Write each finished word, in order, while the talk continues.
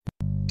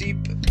Deep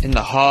in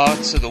the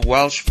heart of the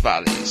Welsh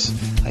valleys,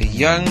 a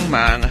young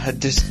man had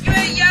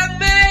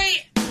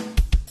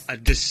A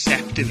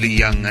deceptively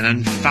young and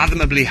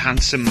unfathomably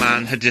handsome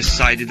man had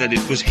decided that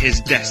it was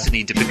his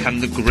destiny to become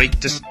the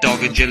greatest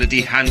dog agility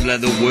handler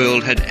the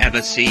world had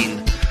ever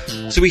seen.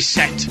 So he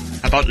set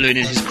about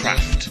learning his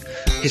craft.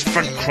 His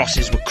front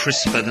crosses were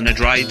crisper than a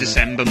dry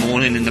December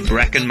morning in the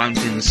Brecon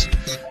Mountains.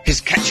 His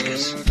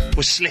ketchkas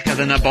were slicker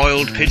than a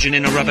boiled pigeon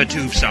in a rubber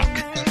tube sock.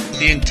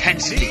 The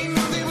intensity,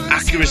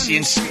 accuracy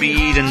and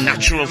speed and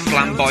natural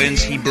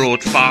flamboyance he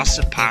brought far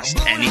surpassed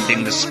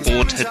anything the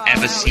sport had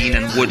ever seen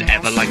and would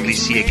ever likely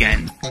see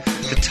again.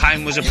 The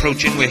time was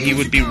approaching where he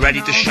would be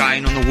ready to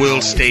shine on the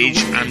world stage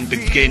and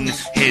begin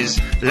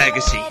his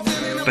legacy.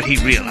 But he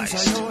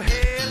realized,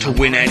 to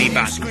win any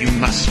battle you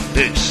must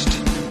first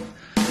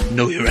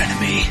know your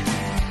enemy.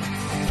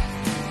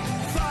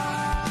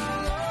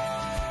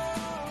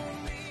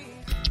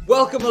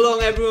 Welcome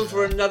along everyone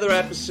for another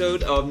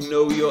episode of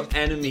Know Your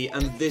Enemy,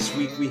 and this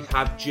week we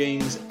have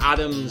James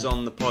Adams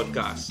on the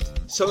podcast.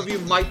 Some of you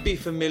might be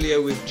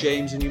familiar with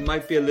James and you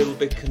might be a little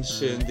bit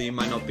concerned that you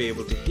might not be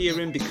able to hear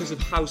him because of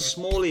how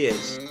small he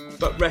is.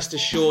 But rest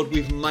assured,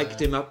 we've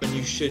mic'd him up and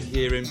you should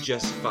hear him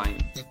just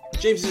fine.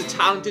 James is a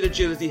talented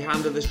agility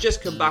handler that's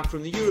just come back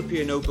from the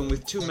European Open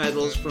with 2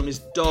 medals from his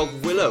dog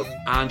Willow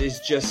and is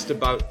just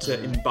about to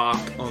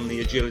embark on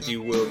the Agility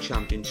World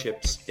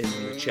Championships in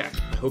the Czech.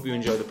 I hope you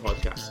enjoy the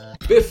podcast.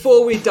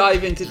 Before we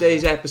dive into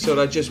today's episode,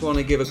 I just want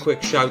to give a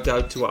quick shout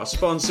out to our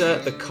sponsor,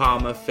 the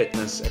Karma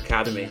Fitness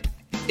Academy.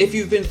 If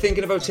you've been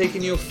thinking about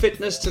taking your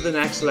fitness to the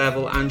next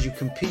level and you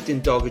compete in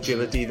dog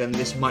agility, then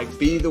this might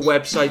be the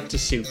website to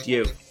suit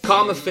you.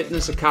 Karma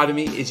Fitness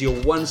Academy is your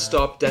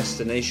one-stop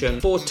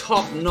destination for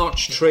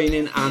top-notch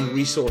training and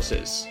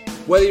resources.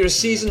 Whether you're a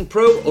seasoned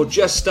pro or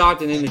just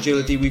starting in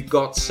agility, we've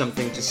got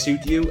something to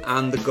suit you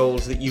and the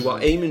goals that you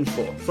are aiming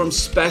for. From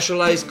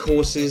specialized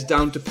courses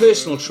down to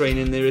personal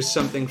training, there is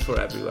something for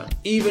everyone.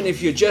 Even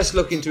if you're just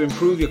looking to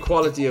improve your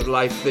quality of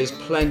life, there's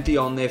plenty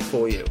on there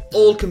for you.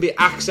 All can be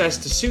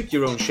accessed to suit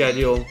your own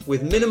schedule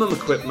with minimum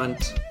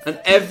equipment, and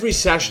every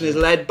session is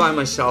led by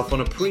myself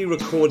on a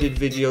pre-recorded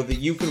video that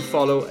you can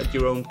follow at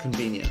your own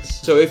convenience.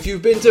 So if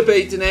you've been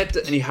debating it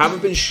and you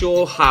haven't been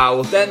sure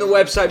how, then the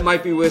website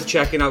might be worth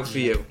checking out for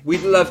you.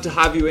 We'd love to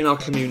have you in our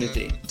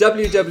community.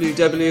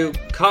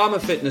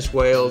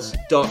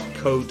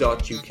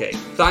 www.karmafitnesswales.co.uk.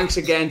 Thanks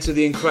again to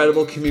the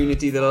incredible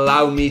community that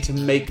allow me to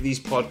make these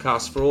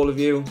podcasts for all of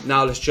you.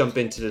 Now let's jump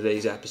into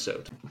today's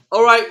episode.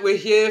 All right, we're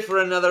here for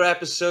another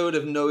episode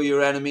of Know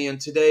Your Enemy,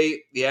 and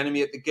today the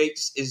enemy at the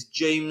gates is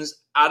James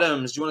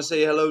Adams. Do you want to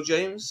say hello,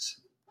 James?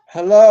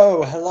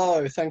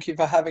 Hello. Thank you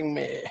for having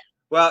me.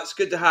 Well, it's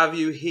good to have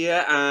you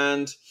here,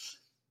 and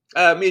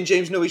me and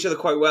James know each other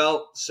quite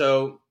well,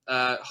 so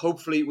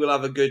hopefully we'll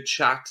have a good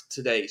chat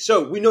today.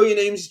 So, we know your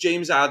name's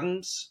James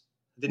Adams.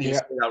 Didn't you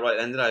say that right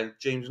then, did I?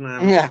 James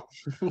Adams. Yeah.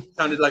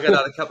 Sounded like I'd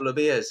had a couple of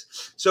beers.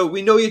 So,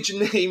 we know your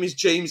name is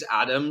James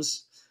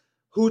Adams.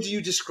 Who do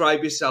you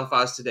describe yourself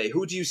as today?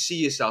 Who do you see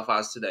yourself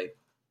as today?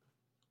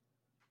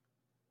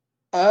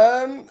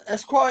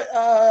 It's quite,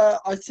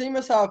 I see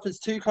myself as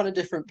 2 kind of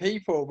different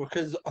people,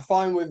 because I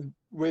find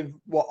with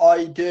what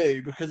I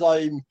do, because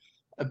I'm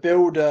a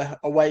builder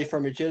away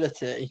from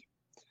agility,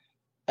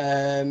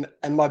 and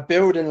my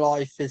building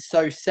life is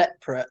so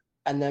separate,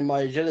 and then my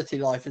agility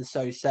life is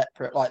so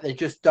separate, like they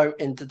just don't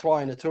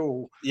intertwine at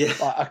all. Yeah.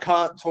 Like I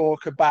can't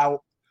talk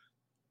about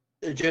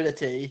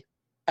agility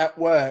at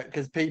work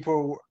because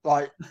people,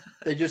 like,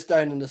 they just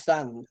don't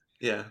understand.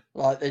 Yeah.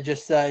 Like they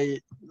just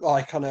say,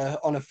 like on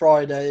a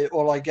Friday,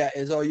 all I get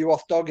is, "Oh, you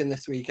off dogging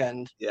this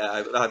weekend?" Yeah,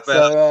 I bet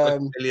So, that's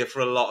familiar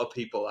for a lot of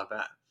people, I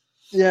bet.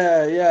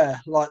 Yeah.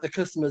 Like the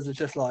customers are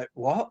just like,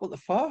 "What? What the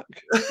fuck?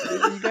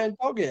 Are you going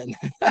dogging?"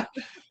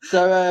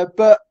 So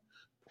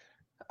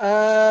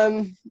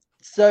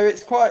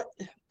it's quite.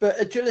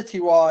 But agility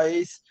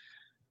wise,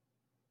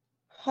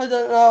 I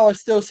don't know. I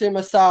still see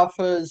myself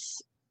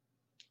as,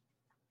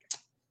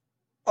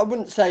 I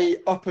wouldn't say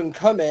up and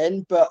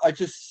coming, but I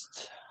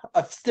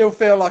still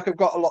feel like I've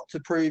got a lot to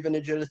prove in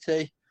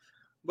agility.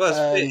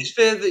 Well, it's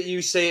fair that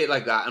you say it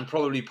like that, and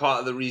probably part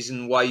of the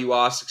reason why you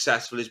are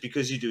successful is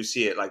because you do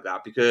see it like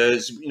that.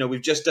 Because, you know,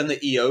 we've just done the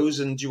EOs,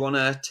 and do you want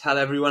to tell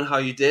everyone how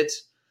you did?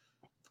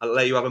 I'll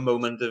let you have a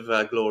moment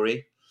of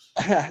glory.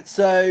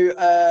 So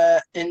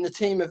in the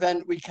team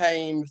event, we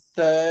came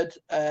 3rd,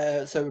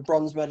 so a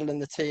bronze medal in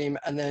the team,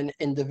 and then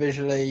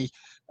individually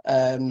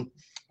a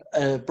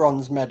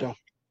bronze medal.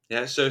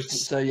 Yeah, so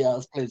yeah, I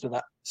was pleased with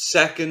that.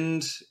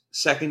 Second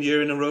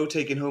year in a row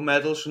taking home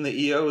medals from the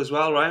EO as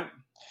well, right?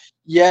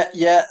 Yeah.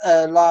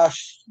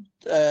 Last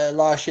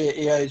year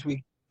EOs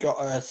we got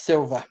a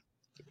silver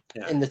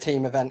in the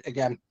team event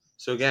again.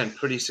 So again,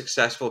 pretty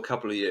successful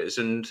couple of years,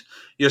 and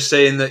you're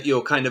saying that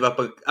you're kind of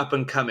up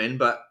and coming,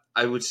 but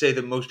I would say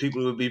that most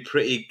people would be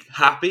pretty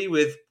happy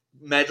with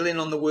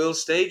medaling on the world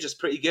stage. It's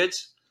pretty good.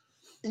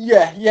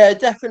 Yeah,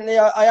 definitely.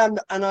 I am,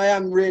 and I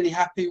am really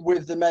happy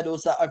with the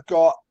medals that I've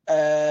got.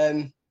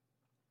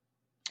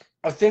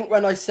 I think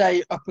when I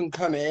say up and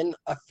coming,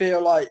 I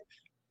feel like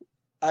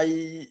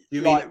You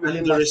mean like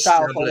within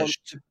myself, I want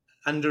to.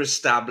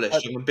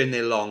 Under-established. I've been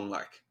there long,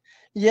 like.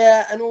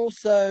 Yeah, and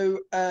also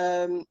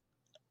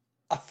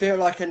I feel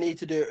like I need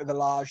to do it with a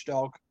large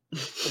dog,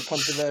 as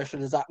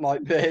controversial as that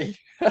might be.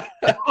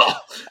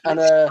 And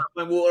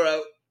my water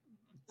out.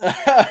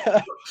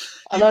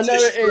 And I know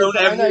just it is. thrown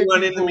I know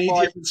everyone in the people medium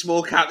might. and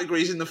small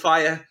categories in the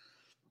fire.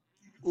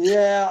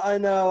 Yeah, I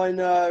know,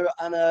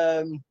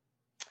 and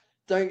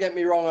don't get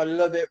me wrong, I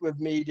love it with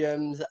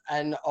mediums,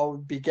 and I'll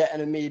be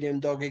getting a medium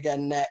dog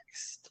again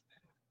next.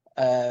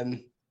 But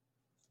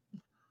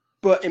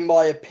in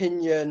my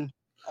opinion,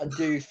 I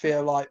do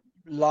feel like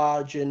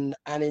large and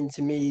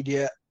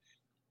intermediate.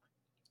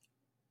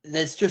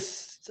 There's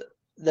just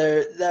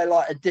they're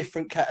like a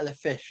different kettle of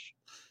fish.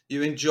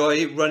 You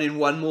enjoy running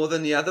one more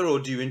than the other, or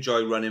do you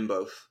enjoy running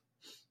both?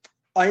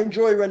 I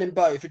enjoy running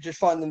both. I just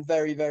find them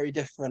very, very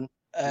different.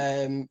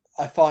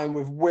 I find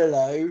with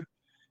Willow,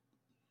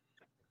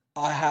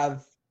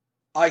 there's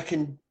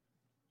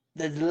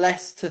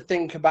less to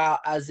think about,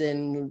 as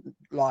in,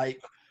 like,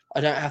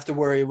 I don't have to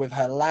worry with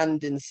her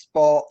landing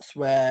spots,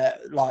 where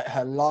like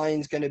her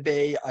line's going to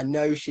be. I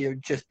know she'll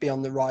just be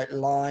on the right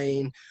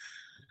line.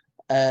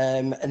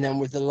 And then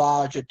with the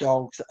larger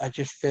dogs, I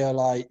just feel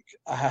like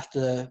I have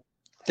to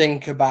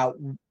think about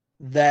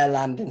their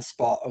landing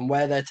spot and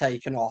where they're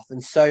taking off,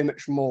 and so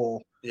much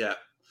more. Yeah.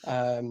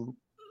 So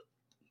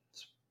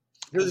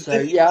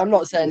yeah, I'm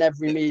not saying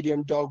every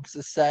medium dog's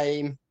the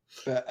same,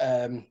 but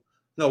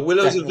no,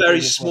 Willow's a definitely very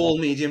with small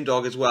Willow. medium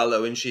dog as well,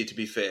 though, isn't she? To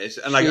be fair,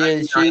 and like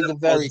She is a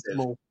very positive.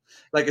 small.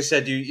 Like I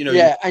said, you know.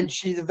 Yeah, and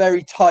she's a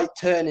very tight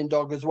turning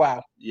dog as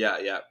well.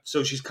 Yeah.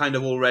 So she's kind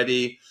of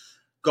already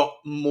got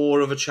more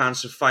of a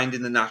chance of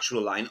finding the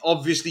natural line.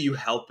 Obviously, you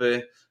help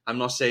her. I'm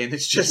not saying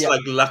it's just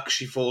like luck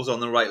she falls on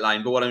the right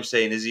line, but what I'm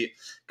saying is,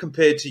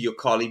 compared to your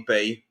collie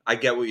Bay, I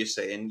get what you're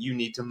saying. You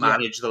need to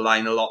manage the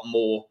line a lot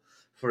more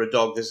for a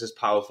dog that's as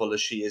powerful as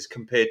she is,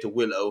 compared to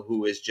Willow,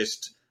 who is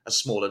just a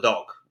smaller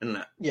dog, isn't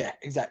it? Yeah,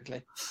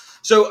 exactly.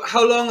 So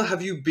how long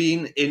have you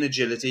been in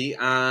agility,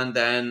 and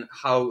then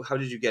how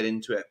did you get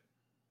into it?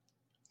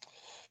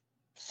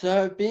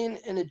 So being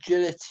in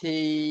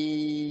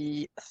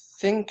agility, I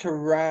think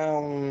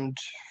around,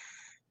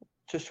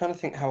 just trying to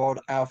think how old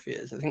Alfie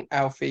is. I think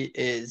Alfie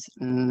is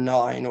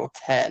 9 or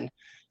 10.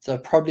 So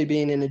I've probably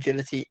been in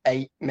agility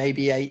 8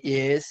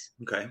 years.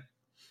 Okay.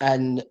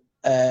 And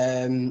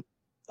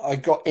I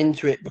got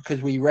into it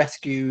because we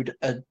rescued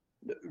a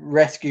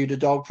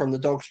dog from the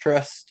Dogs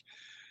Trust.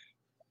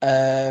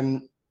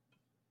 I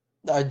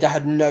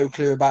had no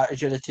clue about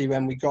agility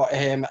when we got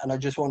him, and I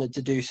just wanted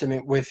to do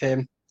something with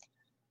him.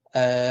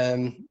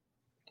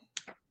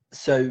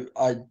 So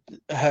I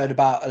heard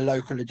about a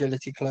local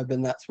agility club,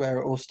 and that's where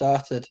it all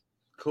started.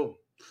 Cool.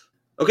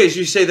 Okay, so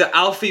you say that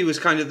Alfie was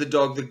kind of the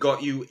dog that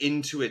got you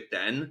into it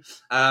then.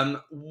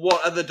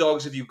 What other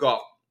dogs have you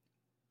got?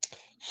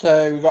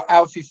 So we got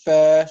Alfie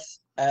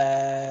first,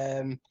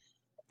 and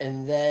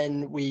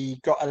then we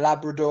got a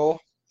Labrador.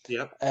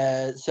 Yep.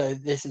 So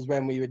this is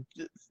when we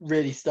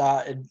really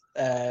started.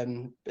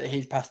 But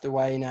he's passed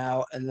away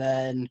now, and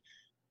then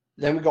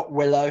we got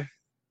Willow,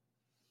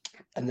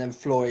 and then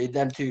Floyd.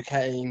 Them two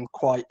came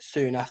quite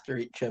soon after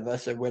each other.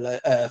 So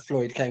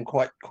Floyd came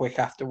quite quick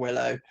after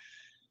Willow,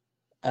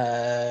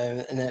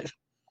 and then it's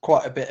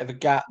quite a bit of a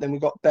gap. Then we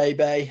got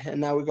Bebe,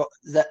 and now we got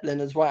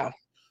Zeppelin as well.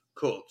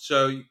 Cool.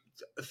 So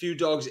a few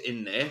dogs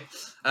in there.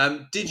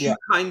 Did you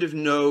kind of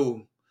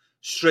know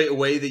straight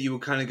away that you were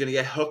kind of going to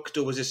get hooked,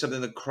 or was it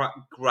something that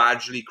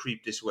gradually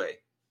creeped this way?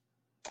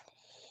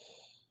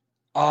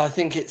 I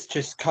think it's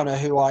just kind of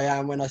who I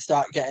am. When I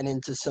start getting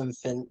into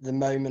something, the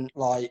moment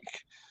I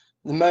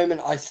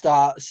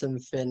start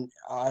something,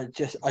 I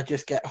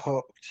just get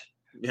hooked.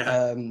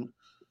 Yeah.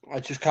 I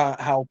just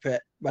can't help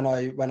it. When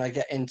I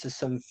get into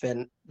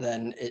something,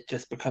 then it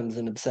just becomes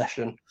an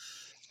obsession.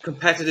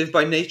 Competitive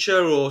by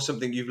nature, or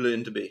something you've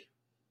learned to be?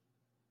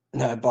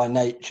 No, by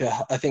nature.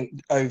 I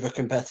think over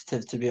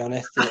competitive, to be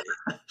honest. But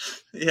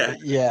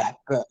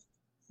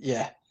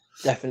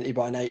definitely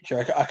by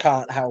nature. I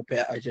can't help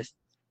it.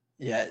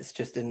 It's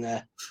just in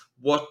there.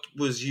 What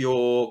was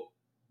your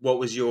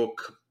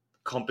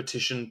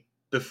competition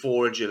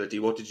before agility?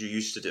 What did you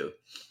used to do?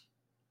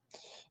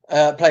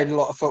 Played a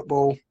lot of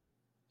football.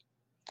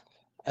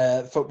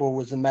 Football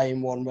was the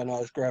main one when I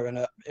was growing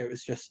up. It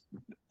was just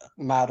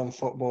mad on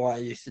football. I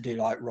used to do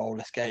like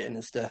roller skating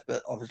and stuff,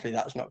 but obviously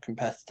that's not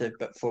competitive.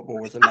 But football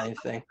was the main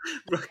thing.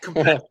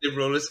 Competitive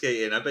roller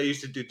skating. I bet you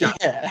used to do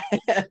that.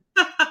 Yeah.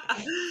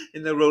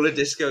 In the roller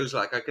discos,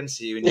 like I can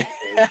see you in your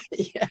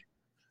yeah.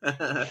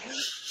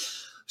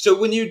 So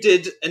when you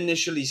did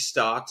initially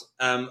start,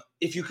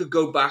 if you could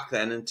go back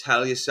then and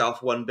tell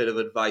yourself one bit of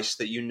advice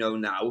that you know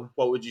now,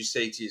 what would you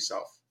say to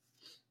yourself?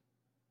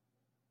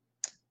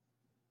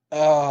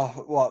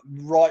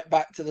 Right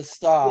back to the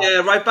start?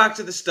 Yeah, right back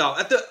to the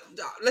start.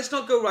 Let's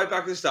not go right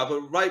back to the start,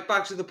 but right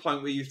back to the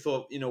point where you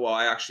thought, you know what,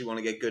 I actually want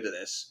to get good at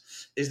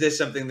this. Is there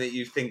something that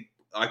you think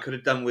I could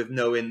have done with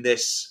knowing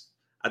this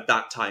at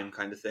that time,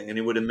 kind of thing, and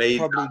it would have made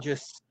probably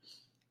just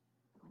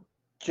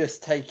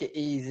take it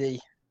easy.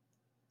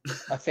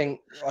 I think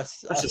I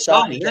That's a started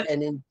sign, isn't it?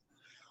 getting in.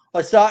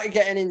 I started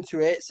getting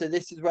into it. So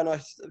this is when I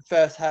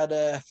first had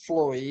a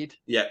Floyd,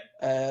 Yeah.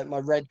 my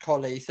red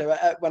collie. So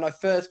when I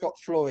first got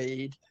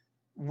Floyd,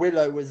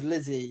 Willow was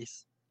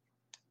Lizzie's.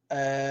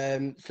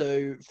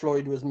 So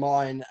Floyd was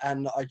mine,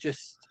 and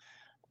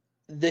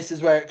this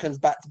is where it comes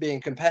back to being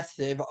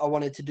competitive. I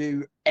wanted to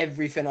do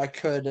everything I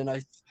could, and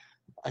I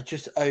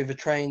just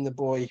overtrained the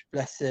boy,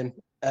 bless him.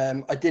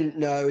 I didn't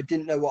know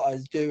what I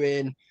was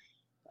doing.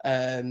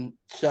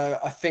 So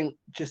I think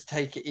just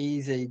take it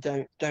easy.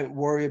 Don't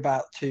worry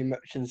about too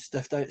much and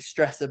stuff. Don't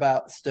stress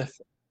about stuff.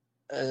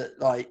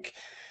 Like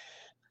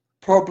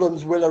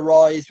problems will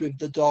arise with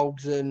the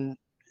dogs, and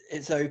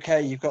it's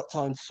okay. You've got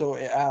time to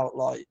sort it out.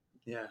 Like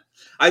Yeah,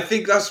 I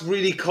think that's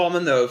really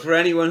common though for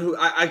anyone who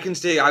I can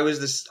say I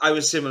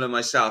was similar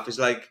myself. It's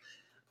like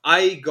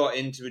I got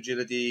into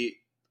agility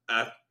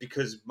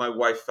because my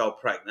wife fell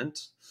pregnant,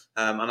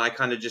 and I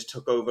kind of just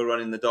took over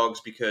running the dogs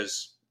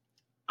because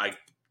I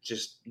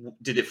just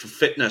did it for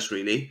fitness,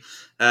 really.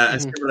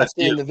 And similar I've to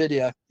seen you, the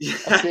video. yeah,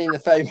 I've seen the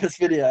famous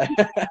video.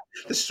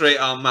 the straight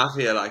arm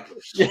mafia, like.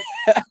 Yeah.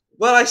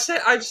 Well,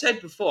 I've said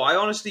before, I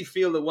honestly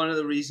feel that one of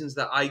the reasons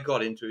that I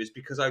got into it is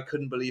because I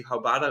couldn't believe how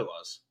bad I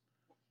was.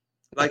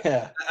 Like,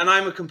 Yeah. and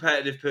I'm a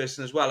competitive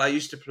person as well. I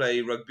used to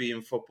play rugby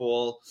and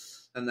football,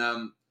 and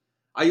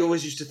I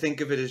always used to think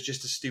of it as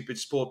just a stupid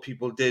sport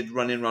people did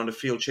running around a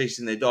field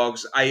chasing their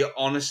dogs. I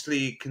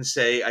honestly can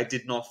say I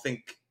did not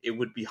think it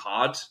would be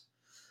hard.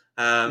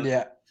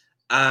 Yeah.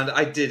 And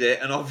I did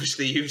it, and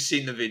obviously you've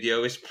seen the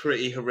video. It's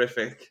pretty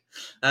horrific.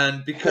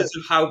 And because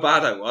of how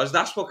bad I was,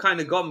 that's what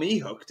kind of got me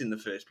hooked in the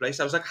first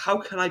place. I was like, how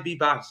can I be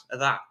bad at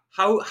that?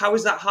 How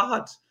is that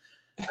hard?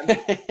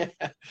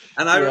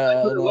 And I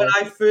remember when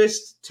I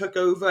first took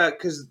over,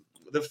 because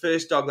the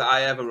first dog that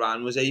I ever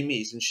ran was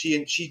Amy's, and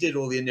she did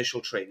all the initial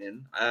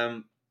training.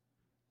 And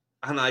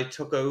I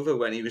took over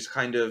when he was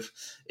kind of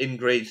in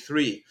grade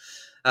 3.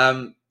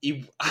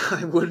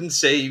 I wouldn't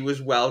say he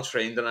was well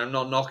trained, and I'm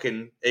not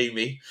knocking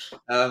Amy.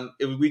 Like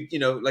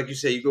you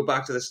say, you go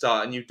back to the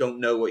start and you don't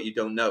know what you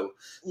don't know.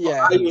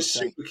 Yeah. But I was 100%.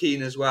 super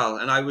keen as well,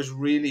 and I was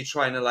really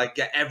trying to like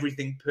get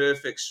everything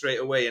perfect straight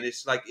away. And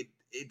it's like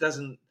it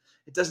doesn't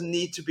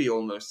need to be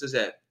almost, does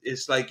it?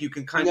 It's like you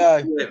can kind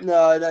of do it.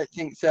 No, I don't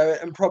think so.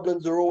 And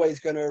problems are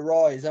always going to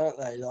arise, aren't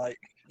they? Like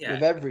Yeah.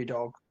 with every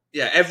dog.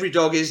 Yeah, every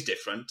dog is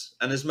different,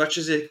 and as much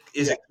as it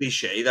is Yeah. a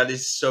cliche, that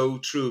is so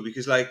true.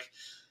 Because like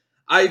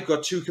I've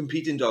got 2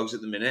 competing dogs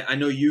at the minute. I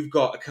know you've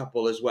got a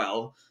couple as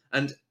well,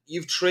 and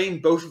you've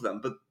trained both of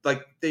them, but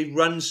like they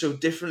run so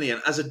differently, and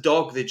as a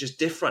dog, they're just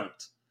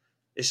different.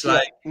 It's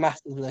like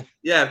massively.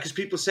 Yeah, because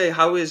people say,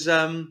 how is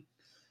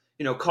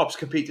Cop's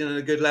competing at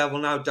a good level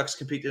now, Duck's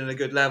competing at a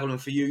good level,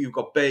 and for you, you've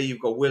got Bay,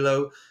 you've got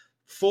Willow,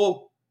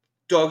 4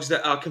 dogs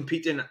that are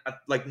competing at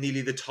like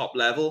nearly the top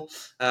level.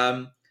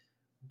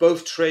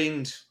 Both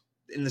trained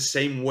in the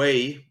same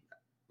way,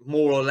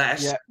 more or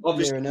less. Yeah,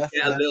 Obviously, enough,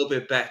 you get a little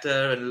bit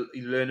better and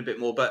you learn a bit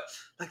more, but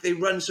like they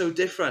run so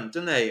different,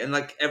 don't they? And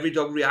like every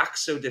dog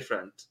reacts so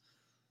different.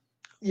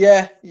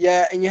 Yeah,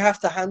 and you have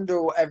to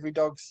handle every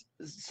dog's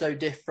so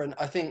different.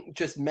 I think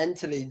just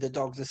mentally the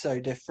dogs are so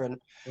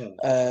different.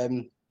 Yeah.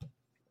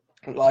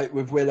 Like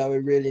with Willow, we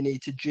really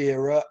need to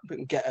gear up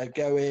and get her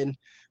going.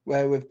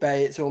 Where with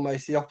Bay, it's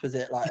almost the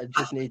opposite. Like I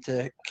just need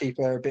to keep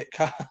her a bit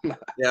calm. Yeah,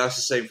 that's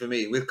the same for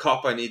me. With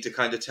Cop, I need to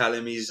kind of tell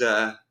him he's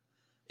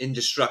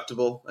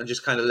indestructible and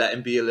just kind of let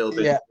him be a little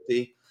bit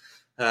naughty.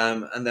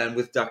 And then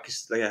with Duck,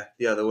 it's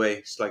the other way.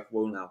 It's like,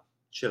 whoa, now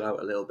chill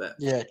out a little bit.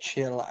 Yeah,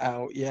 chill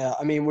out. Yeah,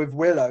 I mean, with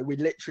Willow, we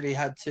literally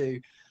had to,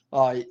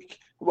 I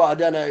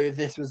don't know if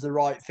this was the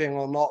right thing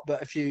or not,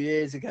 but a few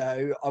years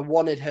ago, I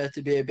wanted her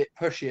to be a bit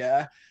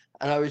pushier,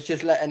 and I was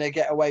just letting her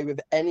get away with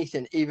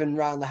anything, even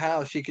around the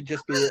house. She could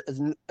just be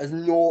as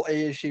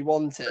naughty as she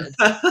wanted,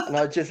 and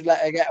I just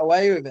let her get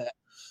away with it.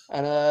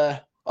 And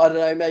I don't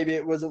know, maybe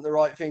it wasn't the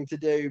right thing to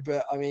do,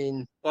 but I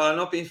mean... Well, I'm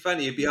not being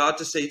funny. It'd be hard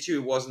to say to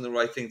you it wasn't the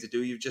right thing to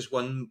do. You've just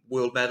won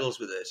world medals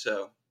with it,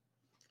 so...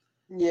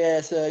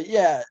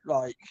 Yeah,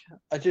 like,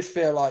 I just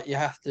feel like you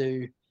have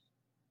to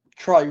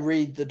try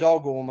read the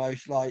dog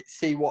almost, like,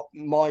 see what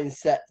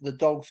mindset the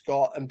dog's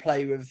got and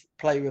play with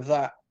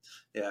that.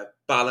 Yeah,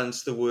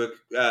 balance the work,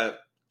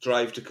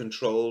 drive to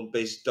control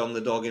based on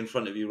the dog in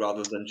front of you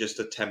rather than just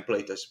a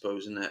template, I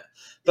suppose, isn't it?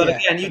 But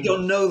again, you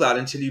don't know that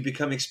until you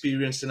become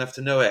experienced enough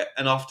to know it.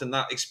 And often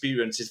that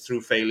experience is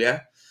through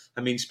failure.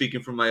 I mean,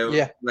 speaking from my own,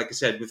 like I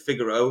said, with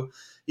Figaro,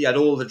 he had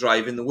all the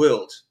drive in the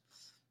world.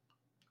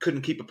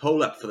 Couldn't keep a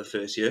pole up for the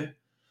first year.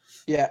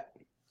 Yeah,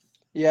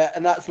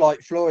 and that's like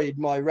Floyd,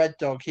 my red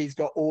dog. He's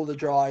got all the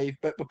drive,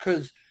 but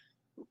because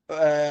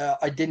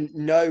I didn't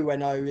know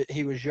when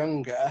he was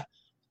younger,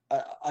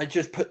 I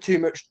just put too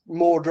much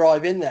more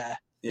drive in there.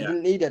 He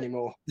didn't need any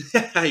more.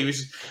 he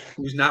was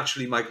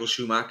naturally Michael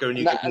Schumacher,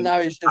 and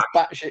now he's just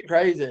batshit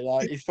crazy.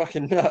 Like he's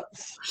fucking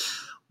nuts.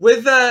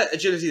 With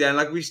agility, then,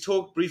 like we've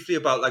talked briefly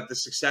about, like the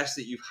success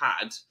that you've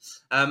had.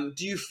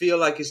 Do you feel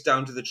like it's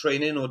down to the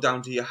training or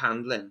down to your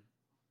handling?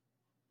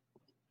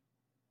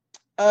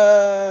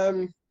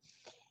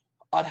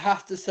 I'd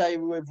have to say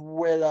with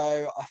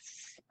Willow,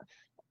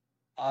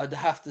 I'd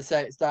have to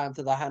say it's down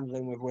to the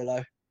handling with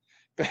Willow.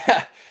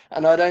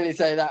 And I'd only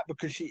say that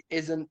because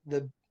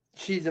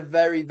she's a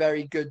very,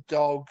 very good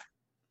dog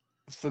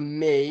for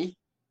me.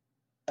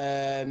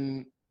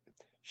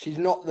 She's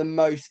not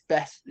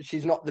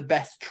she's not the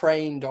best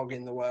trained dog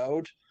in the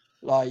world.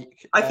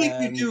 Like, I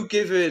think you do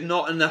give her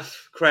not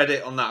enough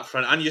credit on that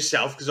front, and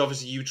yourself, because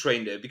obviously you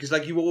trained her. Because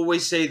like you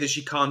always say that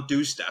she can't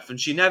do stuff, and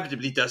she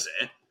inevitably does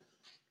it.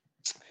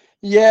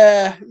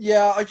 yeah,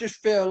 I just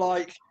feel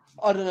like,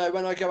 I don't know,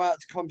 when I go out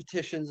to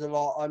competitions a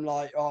lot, I'm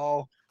like,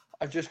 oh,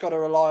 I've just got to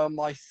rely on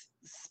my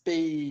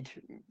speed.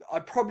 I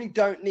probably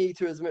don't need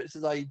to as much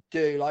as I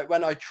do. Like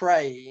when I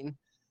train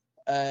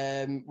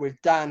with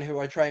Dan, who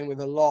I train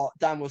with a lot,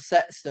 Dan will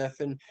set stuff,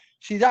 and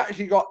she's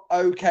actually got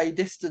okay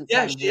distance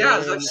Yeah, she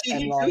has. I've handling, seen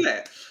and you like, do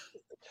it.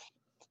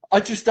 I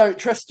just don't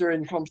trust her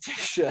in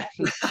competition.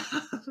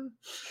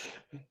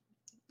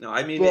 No,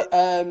 I mean, But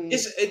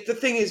the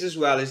thing is as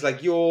well is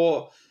like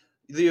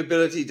the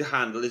ability to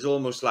handle is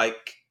almost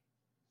like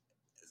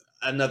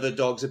another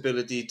dog's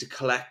ability to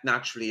collect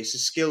naturally. It's a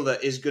skill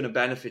that is going to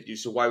benefit you,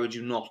 so why would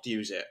you not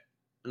use it?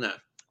 No.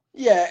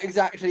 yeah,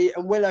 exactly.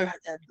 And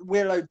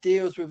Willow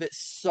deals with it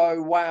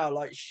so well.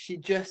 Like she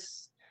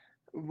just,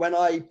 when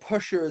I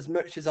push her as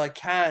much as I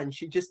can,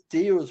 she just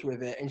deals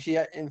with it, and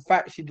in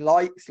fact, she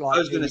likes I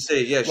was going to me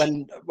say, yeah,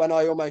 when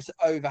I almost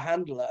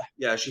overhandle her.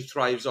 yeah, she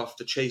thrives off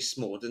the chase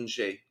more, doesn't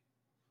she?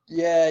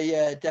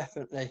 Yeah,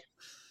 definitely.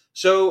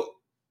 So,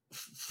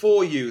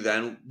 for you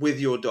then, with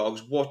your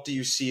dogs, what do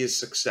you see as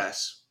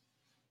success?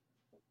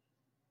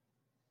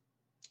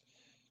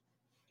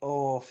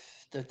 Oh,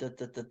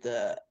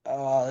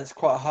 that's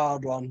quite a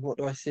hard one. What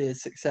do I see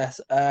as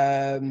success?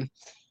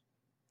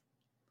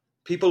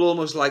 People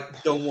almost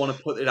like don't want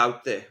to put it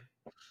out there.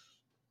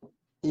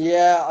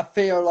 Yeah, I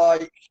feel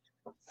like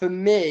for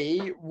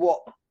me,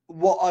 what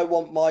I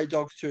want my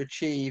dogs to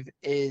achieve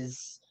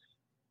is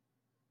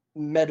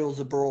medals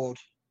abroad.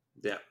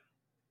 Yeah.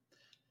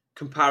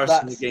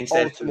 Comparison That's against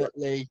everyone.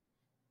 ultimately,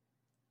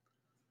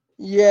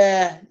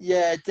 yeah,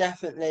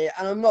 definitely.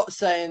 And I'm not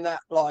saying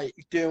that like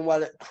doing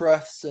well at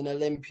Crufts and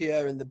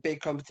Olympia and the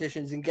big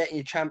competitions and getting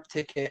your champ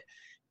ticket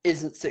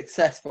isn't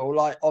successful.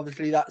 Like,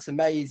 obviously, that's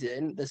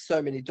amazing. There's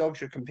so many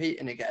dogs you're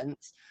competing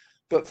against.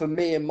 But for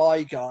me and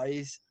my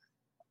guys,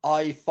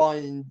 I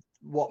find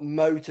what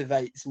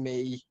motivates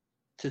me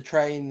to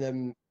train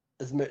them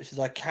as much as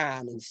I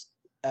can,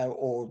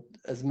 or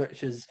as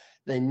much as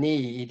they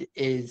need,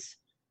 is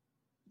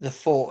the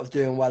thought of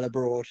doing well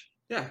abroad.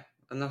 Yeah,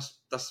 and that's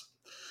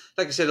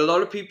like I said, a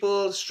lot of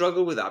people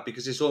struggle with that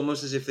because it's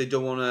almost as if they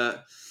don't want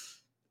to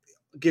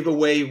give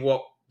away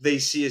what they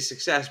see as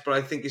success. But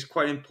I think it's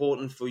quite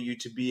important for you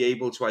to be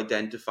able to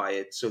identify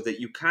it so that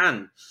you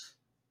can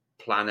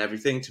plan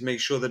everything to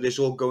make sure that it's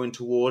all going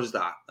towards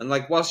that. And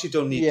like, whilst you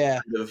don't need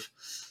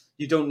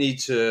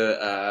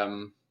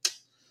to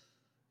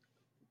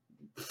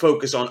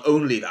focus on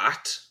only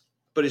that,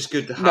 but it's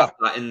good to have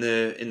that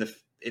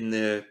in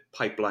the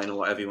pipeline, or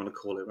whatever you want to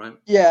call it, right?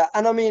 Yeah,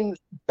 and I mean,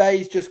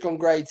 Bay's just gone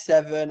grade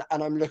 7,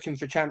 and I'm looking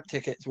for champ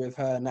tickets with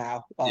her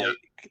now. Like, yeah.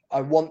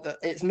 I want that.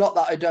 It's not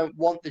that I don't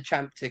want the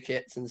champ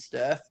tickets and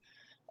stuff,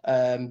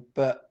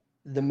 but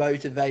the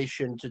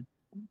motivation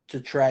to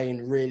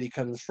train really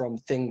comes from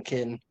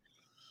thinking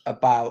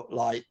about,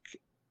 like,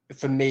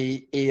 for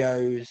me,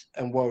 EOs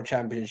and World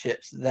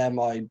Championships. They're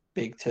my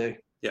big two.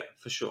 Yeah,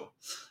 for sure.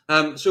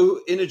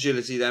 So in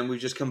agility, then we've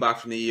just come back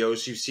from the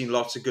EOs. You've seen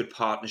lots of good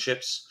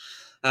partnerships.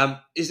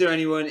 Is there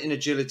anyone in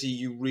agility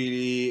you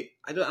really,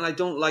 I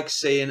don't like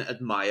saying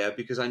admire,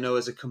 because I know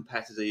as a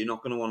competitor, you're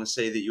not going to want to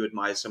say that you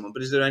admire someone,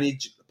 but is there any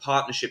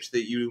partnerships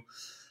that you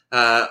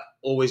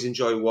always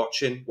enjoy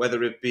watching,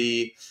 whether it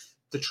be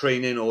the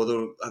training or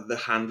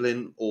the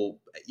handling, or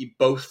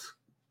both?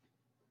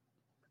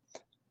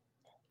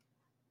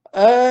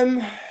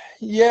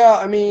 Yeah,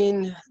 I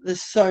mean,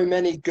 there's so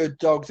many good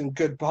dogs and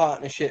good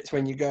partnerships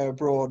when you go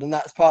abroad, and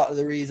that's part of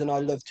the reason I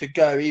love to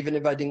go. Even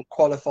if I didn't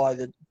qualify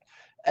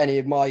any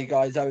of my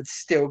guys, I would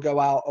still go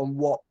out and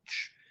watch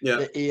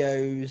the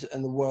EOs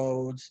and the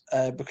Worlds,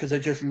 because I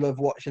just love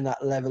watching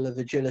that level of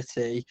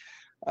agility.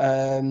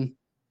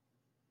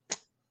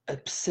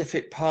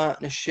 Pacific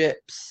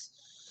partnerships,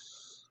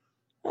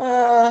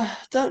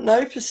 don't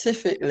know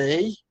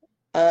specifically.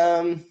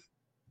 I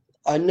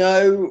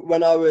know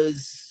when I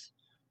was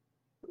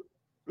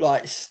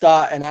like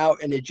starting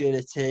out in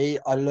agility,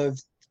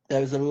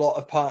 there was a lot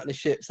of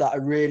partnerships that I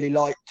really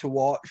liked to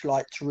watch,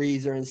 like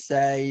Teresa and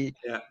Say,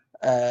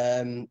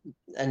 and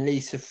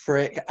Lisa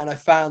Frick, and I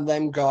found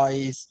them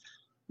guys,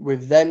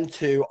 with them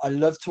two, I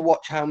love to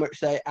watch how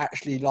much they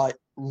actually like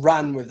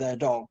ran with their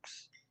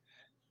dogs.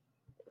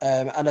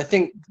 And I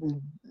think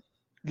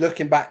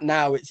looking back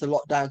now, it's a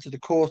lot down to the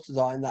course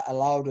design that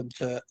allowed them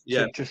to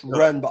just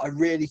run. But I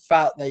really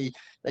felt they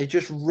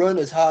just run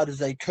as hard as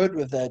they could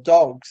with their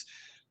dogs.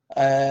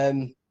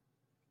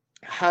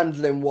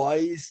 Handling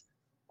wise,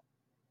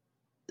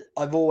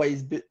 I've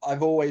always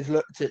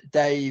looked at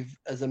Dave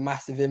as a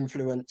massive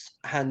influence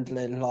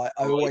handling. Like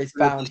I always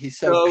found he's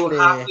so clear.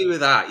 Happy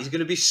with that. He's going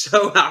to be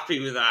so happy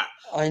with that.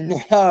 I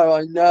know,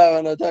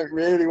 and I don't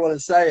really want to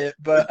say it,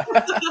 but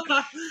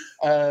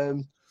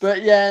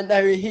but yeah,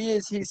 no, he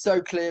is. He's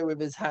so clear with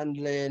his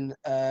handling.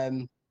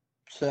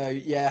 So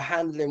yeah,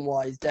 handling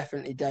wise,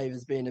 definitely Dave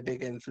has been a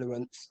big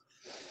influence.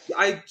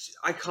 I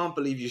can't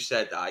believe you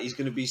said that. He's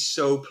going to be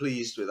so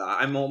pleased with that.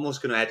 I'm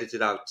almost going to edit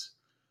it out.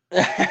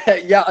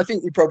 Yeah, I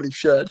think you probably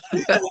should.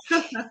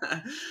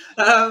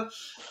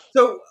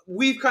 So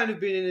we've kind of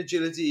been in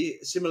agility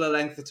similar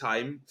length of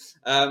time.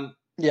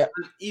 Yeah.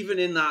 Even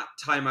in that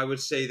time, I would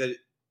say that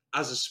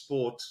as a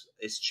sport,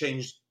 it's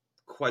changed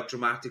quite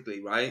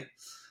dramatically, right?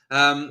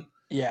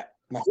 Yeah.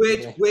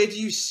 Where do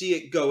you see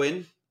it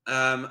going?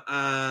 And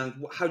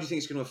how do you think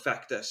it's going to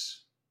affect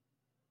us?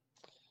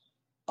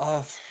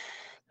 I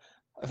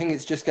think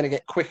it's just going to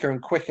get quicker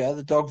and quicker.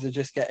 The dogs are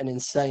just getting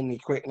insanely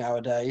quick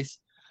nowadays.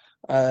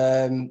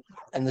 And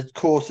the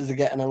courses are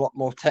getting a lot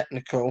more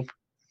technical.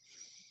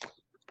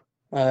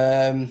 We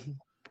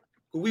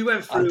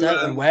went through. I don't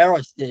know where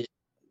I see it.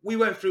 We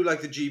went through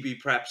like the GB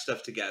prep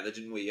stuff together,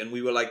 didn't we? And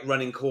we were like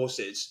running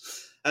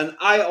courses. And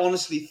I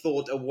honestly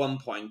thought at one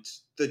point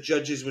the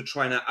judges were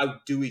trying to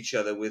outdo each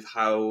other with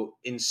how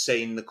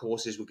insane the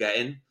courses were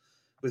getting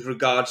with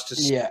regards to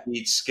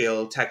speed,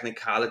 skill,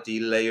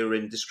 technicality,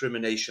 layering,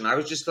 discrimination. I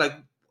was just like,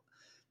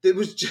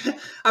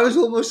 I was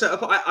almost set up.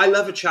 I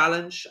love a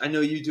challenge. I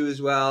know you do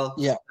as well.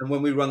 Yeah. And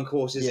when we run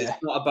courses, it's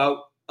not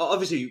about,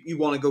 obviously you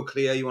want to go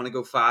clear, you want to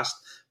go fast,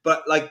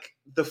 but like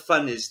the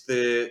fun is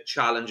the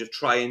challenge of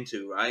trying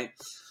to, right?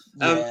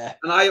 And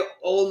I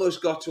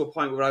almost got to a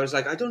point where I was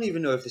like, I don't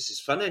even know if this is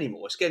fun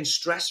anymore. It's getting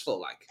stressful,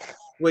 like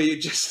where you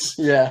just,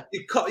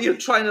 you're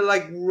trying to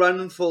like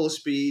run full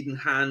speed and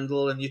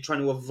handle, and you're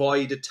trying to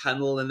avoid a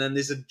tunnel, and then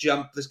there's a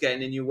jump that's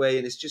getting in your way,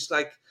 and it's just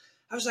like,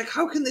 I was like,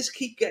 how can this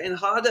keep getting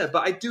harder?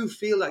 But I do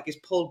feel like it's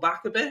pulled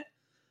back a bit.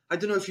 I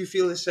don't know if you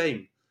feel the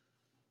same.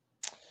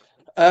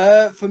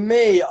 For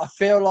me, I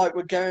feel like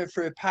we're going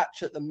through a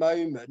patch at the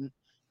moment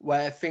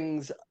where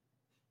things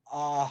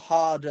are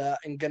harder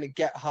and going to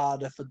get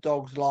harder for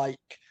dogs like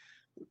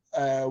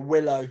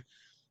Willow,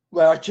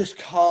 where I just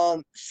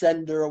can't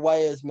send her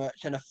away as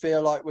much. And I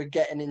feel like we're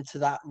getting into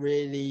that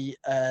really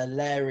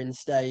layering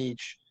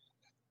stage.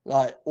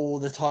 Like all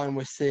the time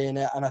we're seeing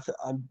it, and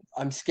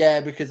I'm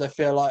scared because I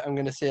feel like I'm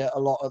going to see it a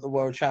lot at the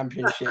World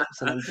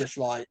Championships, and I'm just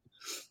like,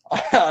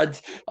 I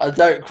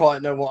don't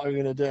quite know what I'm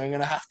going to do. I'm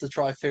going to have to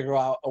try figure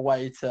out a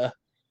way to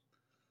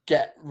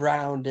get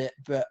round it.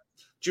 But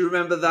do you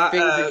remember that?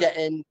 Things are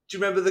getting. Do you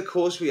remember the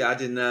course we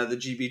had in the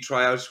GB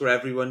tryouts where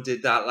everyone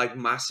did that like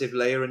massive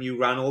layer and you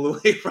ran all the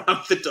way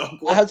around the dog?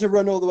 I had to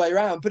run all the way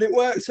around, but it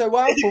worked so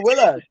well for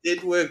Willow. It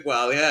did work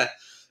well, yeah.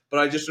 But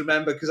I just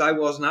remember, because I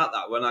wasn't at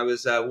that when I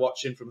was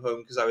watching from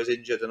home because I was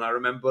injured, and I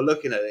remember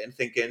looking at it and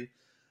thinking,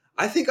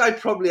 I think I'd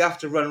probably have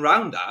to run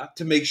around that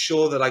to make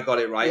sure that I got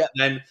it right. Yeah.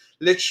 And then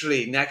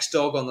literally next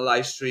dog on the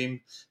live stream,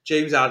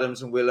 James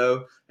Adams and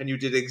Willow, and you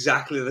did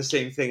exactly the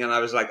same thing. And I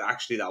was like,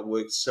 actually, that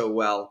worked so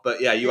well.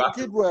 But yeah, it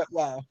did work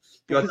well.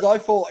 Because I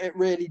thought it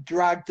really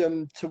dragged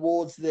them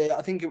towards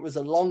I think it was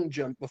a long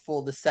jump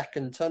before the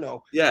second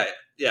tunnel. Yeah,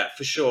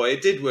 for sure.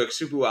 It did work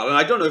super well. And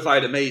I don't know if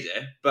I'd have made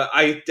it, but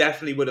I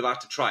definitely would have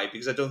had to try it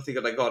because I don't think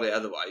I'd have got it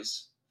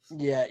otherwise.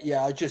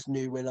 Yeah, I just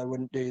knew Willow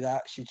wouldn't do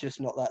that. She's just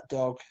not that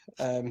dog.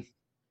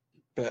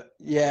 But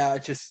yeah,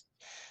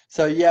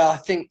 I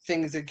think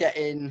things are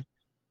getting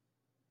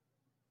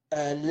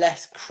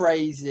less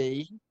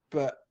crazy,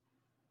 but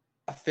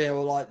I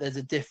feel like there's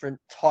a different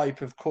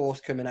type of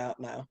course coming out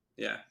now.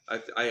 Yeah,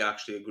 I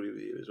actually agree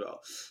with you as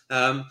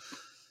well.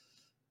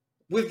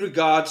 With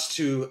regards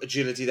to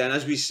agility then,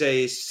 as we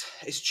say,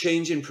 it's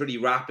changing pretty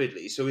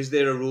rapidly. So is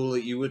there a rule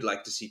that you would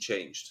like to see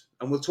changed?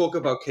 And we'll talk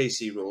about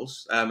KC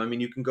rules. I mean,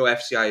 you can go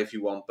FCI if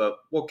you want, but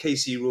what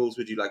KC rules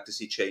would you like to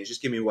see changed?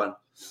 Just give me one.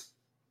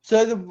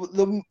 So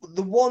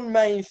the one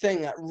main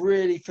thing that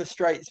really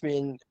frustrates me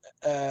in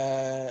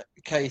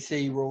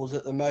KC rules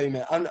at the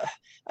moment, and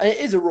it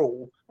is a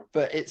rule,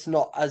 but it's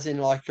not as in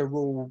like a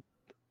rule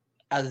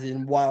as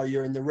in while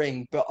you're in the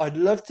ring. But I'd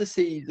love to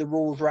see the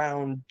rules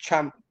round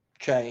champ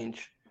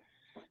change,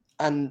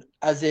 and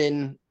as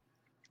in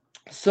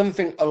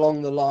something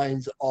along the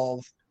lines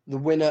of the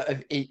winner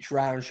of each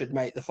round should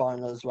make the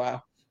final as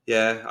well.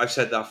 Yeah, I've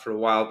said that for a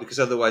while, because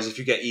otherwise if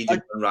you get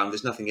ED one round,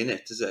 there's nothing in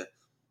it, is it?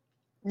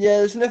 Yeah,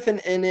 there's nothing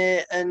in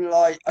it, and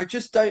like I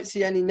just don't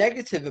see any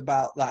negative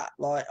about that.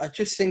 Like I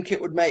just think it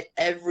would make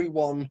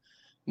everyone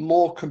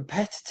more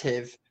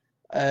competitive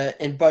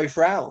in both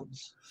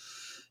rounds.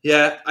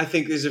 Yeah, I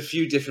think there's a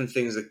few different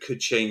things that could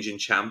change in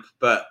champ,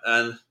 but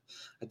I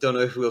don't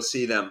know if we'll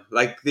see them.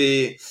 Like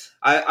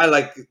I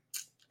like,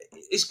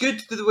 it's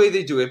good the way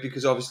they do it,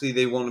 because obviously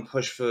they want to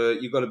push for,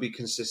 you've got to be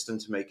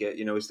consistent to make it.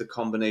 You know, it's the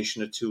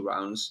combination of 2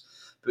 rounds.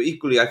 But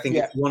equally, I think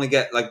if you want to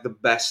get like the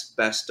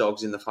best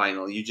dogs in the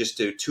final, you just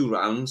do 2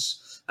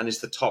 rounds, and it's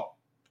the top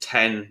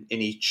 10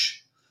 in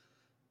each.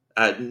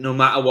 no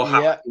matter what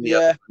happens.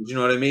 Yeah. Do you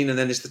know what I mean? And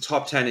then it's the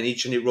top 10 in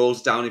each, and it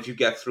rolls down if you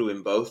get through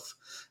in both.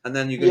 And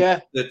then you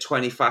get the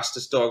 20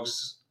 fastest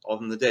dogs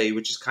on the day,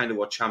 which is kind of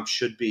what champs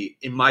should be,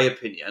 in my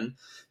opinion.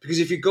 Because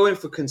if you're going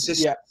for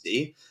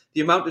consistency,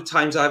 the amount of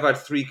times I've had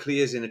 3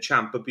 clears in a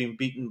champ but been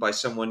beaten by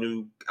someone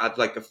who had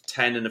like a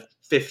 10 and a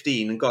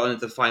 15 and got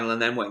into the final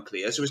and then went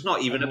clear. So it's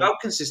not even about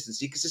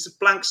consistency because it's a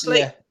blank slate.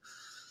 Yeah.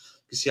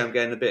 You see, I'm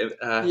getting a bit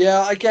of...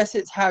 Yeah, I guess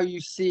it's how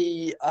you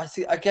see...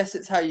 I guess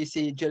it's how you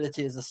see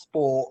agility as a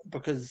sport,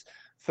 because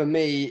for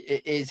me,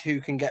 it is who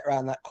can get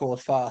around that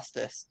course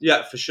fastest.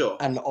 Yeah, for sure.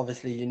 And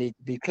obviously, you need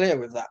to be clear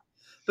with that.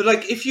 But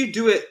like, if you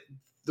do it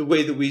the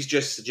way that we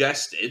just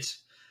suggested,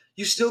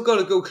 you still got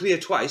to go clear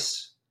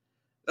twice.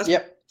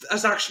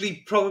 That's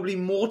actually probably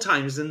more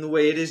times than the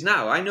way it is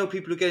now. I know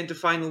people who get into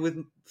final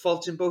with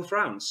faults in both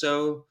rounds.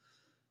 So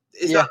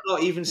is that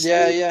not even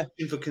still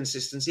for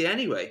consistency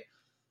anyway?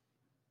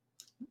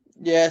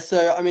 Yeah,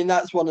 so I mean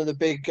that's one of the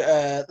big.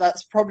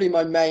 That's probably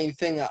my main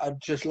thing that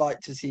I'd just like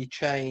to see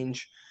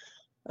change.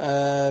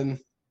 Other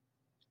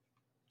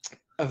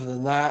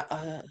than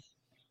that,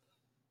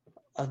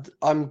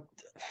 I'm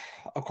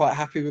quite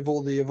happy with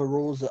all the other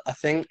rules. I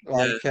think,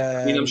 like,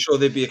 I mean, I'm sure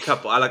there'd be a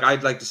couple.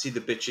 I'd like to see the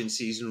bitch in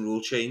season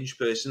rule change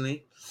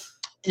personally.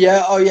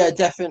 Yeah. Oh, yeah.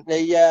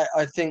 Definitely. Yeah.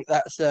 I think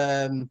that's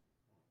a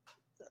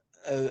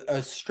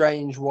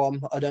strange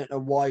one. I don't know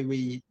why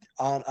we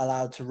aren't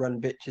allowed to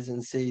run bitches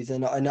in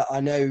season. I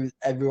know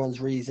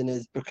everyone's reason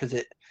is because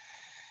it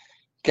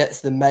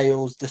gets the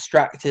males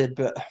distracted,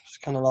 but it's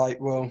kind of like,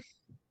 well,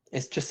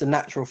 it's just a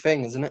natural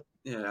thing, isn't it?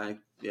 Yeah.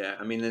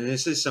 I mean, and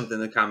this is something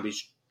that can be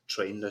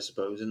trained, I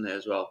suppose, in there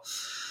as well.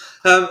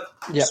 So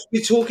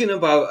we're talking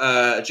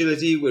about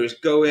agility, where it's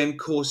going,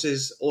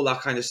 courses, all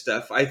that kind of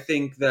stuff. I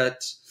think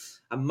that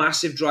a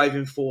massive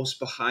driving force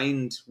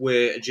behind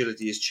where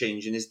agility is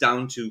changing is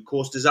down to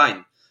course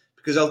design,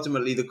 because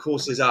ultimately the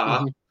courses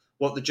are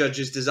what the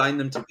judges design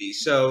them to be.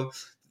 So,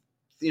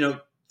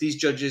 these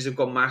judges have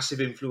got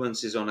massive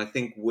influences on, I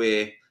think,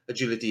 where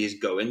agility is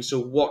going. So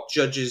what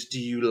judges do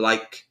you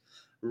like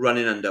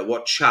running under?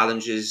 What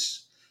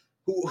challenges,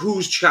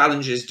 whose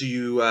challenges do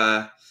you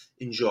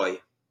enjoy?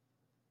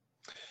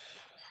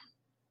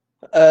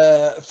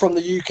 From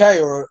the UK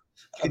or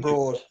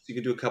abroad? You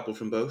could do a couple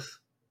from both.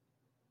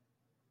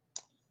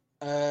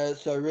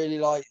 So really,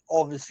 like,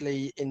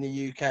 obviously in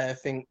the UK, I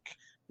think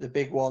the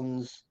big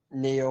ones,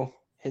 Neil,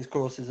 his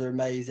courses are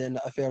amazing.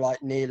 I feel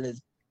like Neil is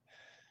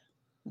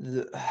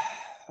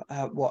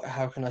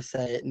how can I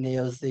say it?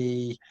 Neil's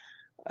the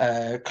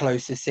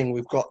closest thing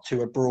we've got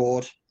to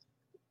abroad.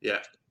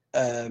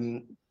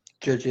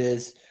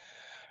 Judges.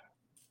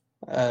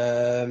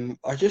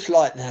 I just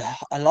like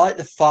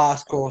the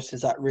fast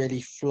courses that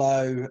really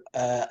flow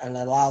and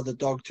allow the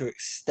dog to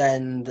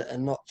extend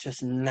and not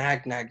just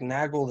nag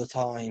all the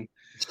time,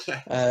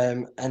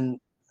 and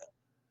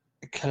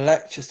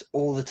collect just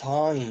all the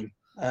time.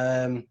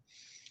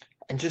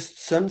 And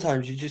just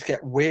sometimes you just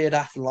get weird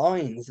ass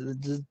lines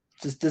that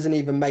just doesn't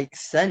even make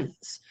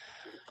sense.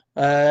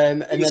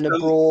 And then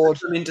abroad,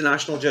 some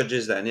international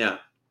judges then,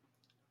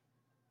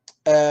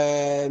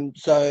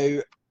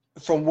 so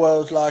from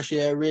Worlds last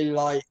year, I really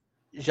like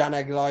Jan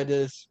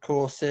Egleider's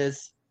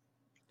courses.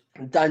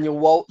 Daniel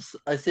Waltz,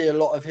 I see a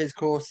lot of his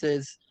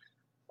courses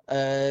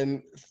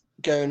going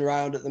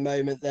around at the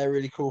moment. They're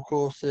really cool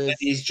courses. And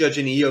he's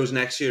judging EOs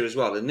next year as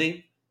well, isn't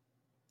he?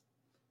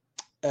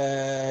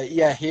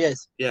 Yeah, he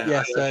is.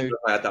 Yeah. So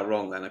I had that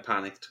wrong then. I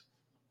panicked.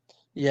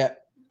 Yeah.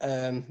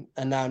 And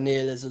now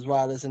Neil is as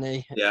well, isn't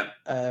he? Yeah.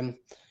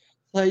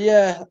 So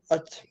yeah,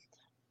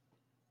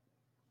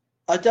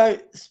 I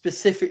don't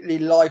specifically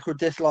like or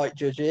dislike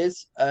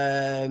judges.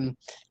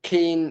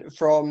 Keen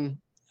from,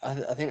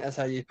 I think that's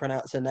how you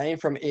pronounce her name,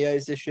 from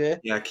EOs this year.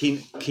 Yeah,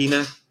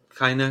 Keena,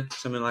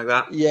 something like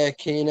that. Yeah,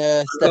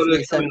 Keena,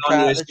 Stephanie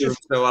Semcat.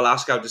 So I'll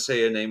ask how to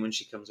say her name when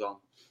she comes on.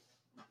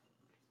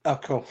 Oh,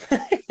 cool.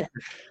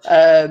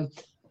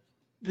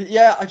 But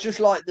yeah, I just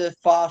like the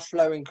fast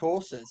flowing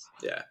courses.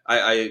 Yeah,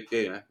 I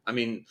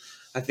mean,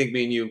 I think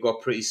me and you have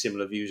got pretty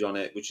similar views on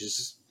it, which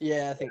is...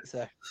 Yeah, I think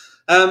so.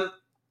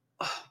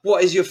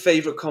 What is your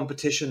favourite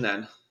competition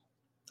then?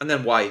 And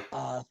then why?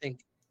 I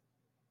think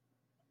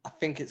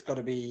it's got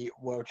to be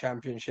World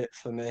Championships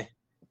for me.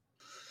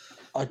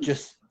 What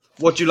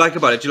do you like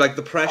about it? Do you like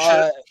the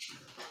pressure?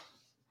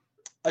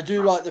 I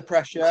do like the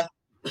pressure.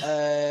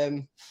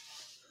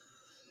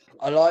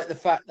 I like the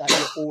fact that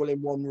you're all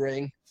in one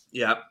ring.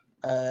 Yeah.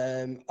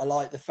 I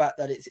like the fact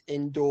that it's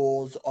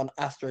indoors on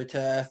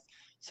AstroTurf.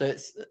 So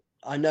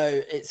I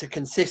know it's a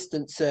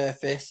consistent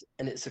surface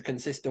and it's a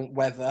consistent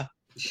weather.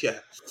 Yeah.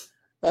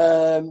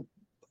 I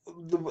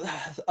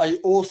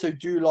also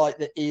do like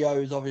the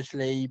EOs,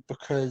 obviously,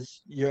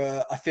 because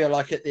I feel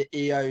like at the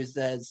EOs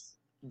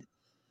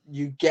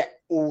you get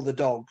all the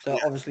dogs. So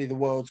obviously the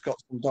world's got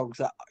some dogs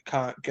that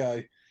can't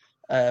go,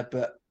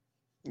 but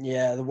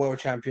yeah, the World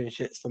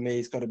Championships for me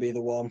has got to be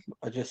the one.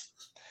 I just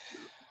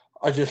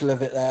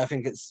love it there. I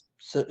think it's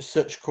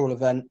such a cool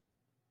event.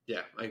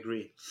 Yeah, I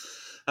agree.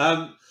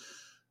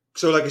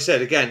 So like I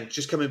said, again,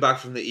 just coming back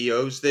from the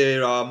EOs,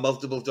 there are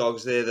multiple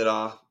dogs there that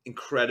are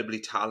incredibly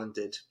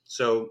talented.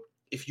 So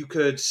if you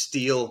could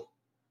steal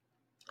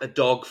a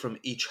dog from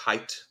each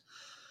height,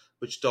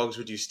 which dogs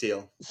would you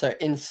steal? So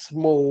in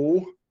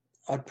small,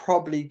 I'd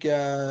probably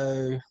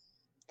go.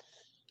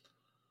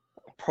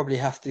 Probably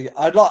have to.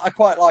 I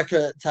quite like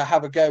to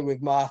have a go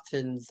with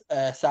Martin's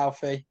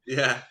Southie.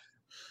 Yeah,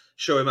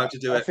 show him how to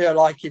do I it. feel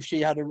like if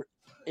she had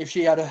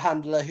a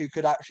handler who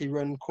could actually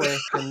run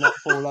quick and not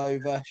fall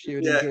over, she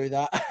would Yeah. enjoy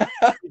that.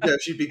 Yeah,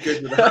 she'd be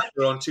good with a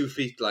handler on 2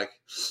 feet, like.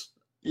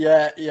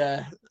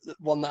 Yeah,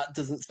 one that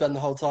doesn't spend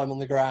the whole time on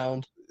the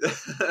ground.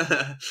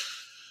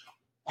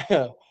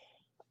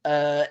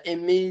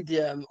 In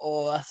medium,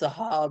 that's a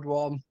hard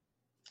one.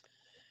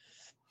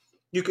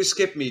 You could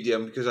skip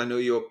medium because I know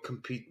you're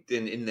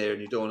competing in there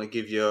and you don't want to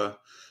give your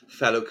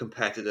fellow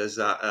competitors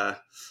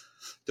that.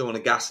 Don't want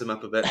to gas them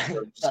up a bit.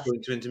 So just go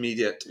into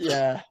intermediate.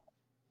 Yeah.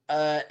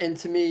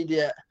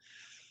 Intermediate,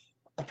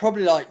 I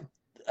probably like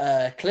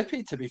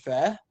Clippy, to be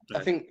fair. Yeah,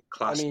 I think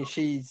class. I mean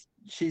she's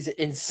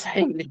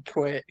insanely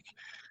quick,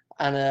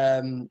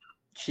 and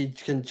she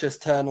can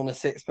just turn on a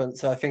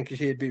sixpence, so I think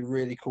she'd be a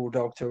really cool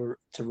dog to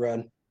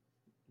run.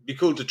 It'd be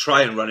cool to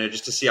try and run her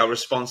just to see how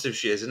responsive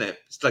she is, isn't it?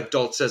 It's like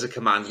Dalt says a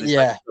command and he's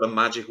like got a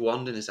magic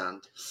wand in his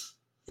hand.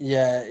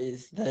 Yeah,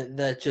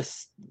 they're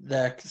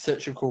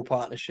such a cool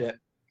partnership.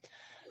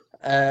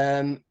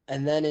 And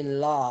then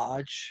in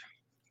large,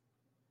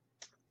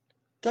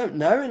 don't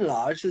know in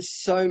large. There's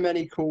so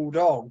many cool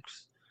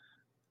dogs.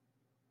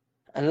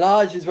 And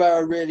large is where I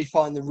really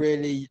find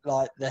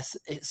this.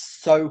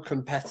 It's so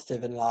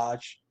competitive in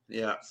large.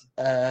 Yeah.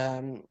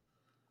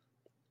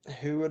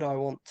 Who would I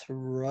want to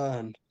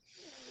run?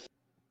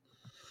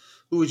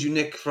 Who would you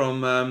nick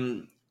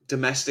from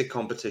domestic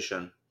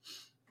competition?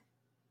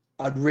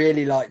 I'd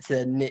really like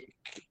to nick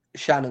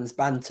Shannon's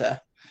Banter.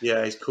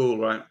 Yeah, he's cool,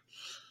 right?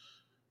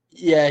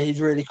 Yeah,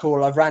 he's really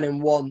cool. I've ran him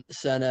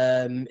once,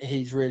 and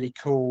he's really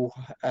cool.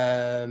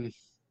 I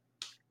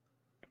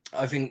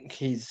think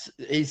he's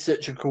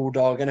such a cool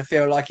dog, and I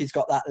feel like he's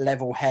got that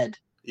level head.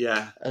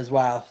 Yeah, as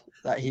well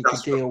that he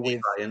could deal with. Levi,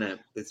 isn't it?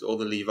 It's all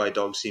the Levi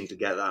dogs seem to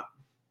get that.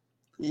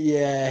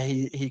 Yeah,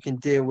 he can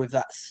deal with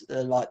that,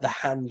 like the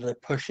handler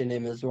pushing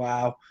him as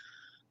well.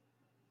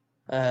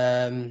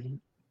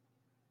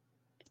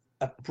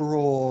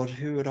 Abroad,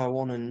 who would I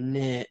want to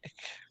nick?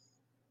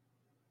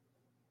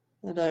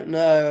 I don't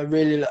know. I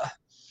really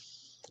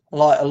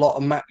like a lot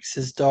of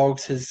Max's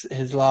dogs.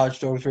 His large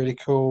dog's really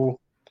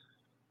cool.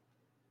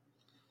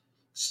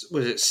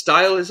 Was it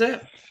Style, is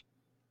it?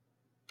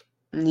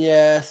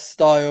 Yeah,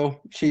 Style.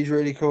 She's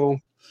really cool.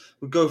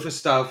 We'll go for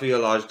Style for your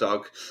large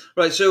dog.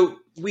 Right, so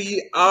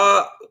we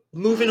are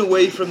moving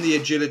away from the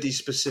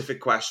agility-specific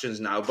questions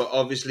now, but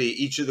obviously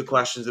each of the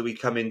questions that we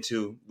come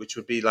into, which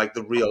would be like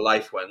the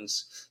real-life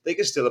ones, they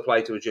can still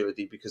apply to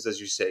agility because, as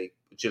you say,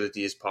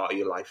 agility is part of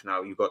your life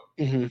now. You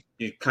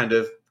kind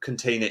of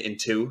contain it in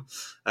two.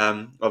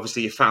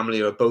 Obviously, your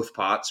family are both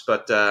parts,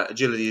 but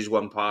agility is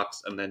one part,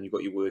 and then you've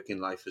got your work in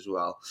life as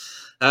well.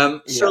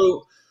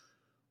 So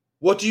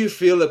what do you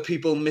feel that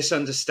people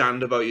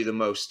misunderstand about you the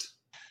most?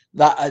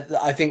 That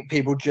I think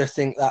people just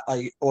think that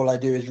all I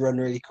do is run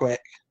really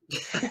quick.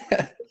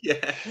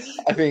 Yeah,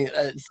 I think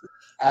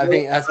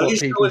that's what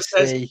people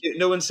see.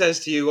 No one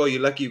says to you, "Oh,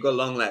 you're lucky you've got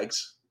long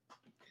legs."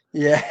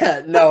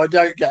 Yeah, no, I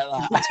don't get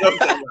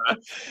that.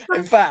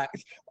 In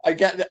fact, I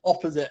get the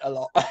opposite a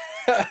lot.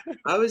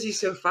 How is he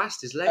so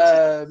fast? His legs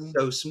are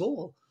so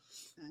small.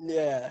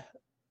 Yeah,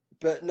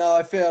 but no,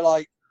 I feel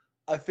like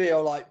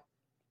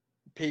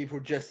people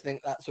just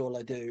think that's all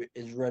I do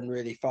is run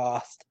really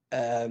fast.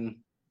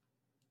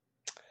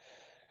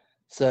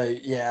 So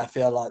yeah, I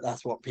feel like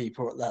that's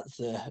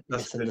a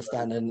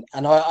misunderstanding.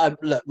 And I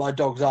look, my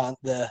dogs aren't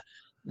the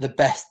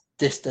best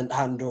distant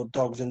handled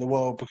dogs in the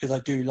world, because I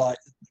do like,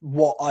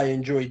 what I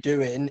enjoy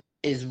doing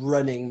is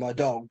running my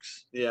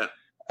dogs. Yeah.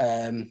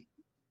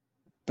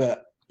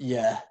 But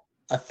yeah,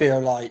 I feel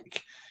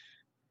like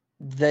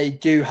they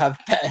do have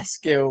better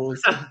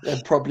skills than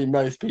probably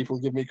most people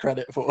give me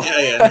credit for.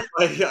 Yeah.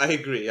 I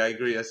agree.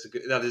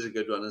 That is a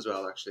good one as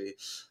well, actually.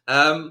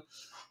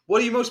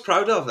 What are you most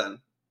proud of then?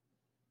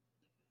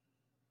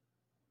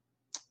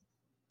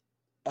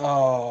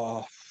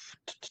 Oh,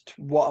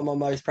 what am I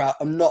most proud?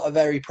 I'm not a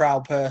very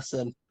proud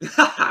person.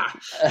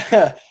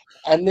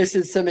 And this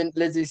is something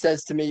Lizzie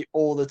says to me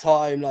all the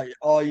time, like,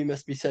 oh, you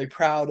must be so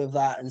proud of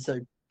that and so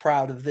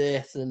proud of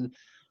this. And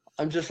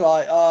I'm just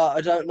like,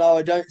 I don't know.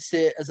 I don't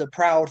see it as a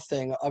proud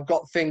thing. I've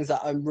got things that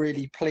I'm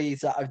really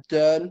pleased that I've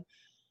done.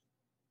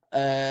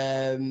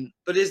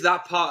 But is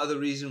that part of the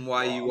reason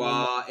why you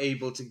are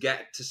able to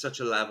get to such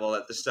a level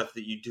at the stuff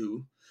that you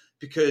do?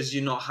 Because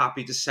you're not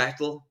happy to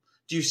settle?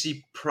 Do you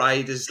see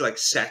pride as like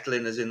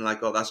settling, as in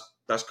like, oh,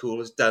 that's cool,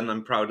 it's done,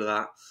 I'm proud of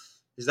that?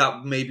 Is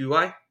that maybe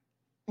why?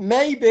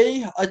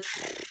 Maybe.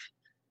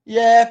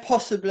 Yeah,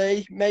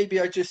 possibly. Maybe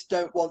I just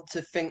don't want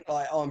to think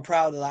like, oh, I'm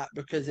proud of that,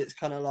 because it's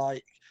kind of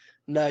like,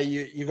 no,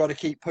 you got to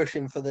keep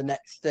pushing for the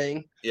next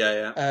thing.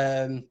 Yeah.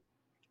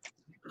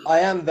 I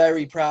am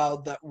very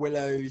proud that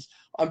Willow's.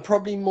 I'm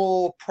probably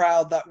more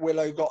proud that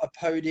Willow got a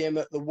podium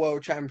at the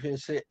World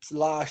Championships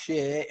last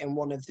year in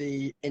one of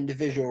the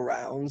individual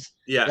rounds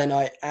than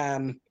I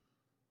am.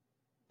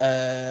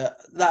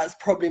 That's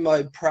probably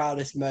my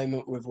proudest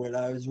moment with Willow.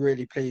 I was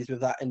really pleased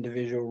with that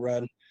individual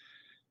run. It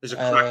was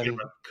a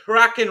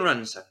cracking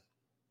run, son.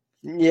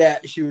 Yeah,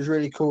 she was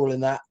really cool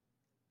in that.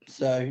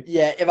 So,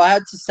 yeah, if I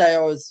had to say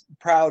I was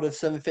proud of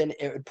something,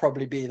 it would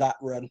probably be that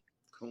run.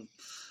 Cool.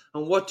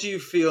 And what do you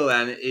feel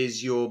then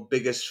is your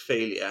biggest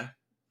failure?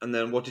 And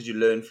then what did you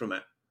learn from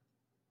it?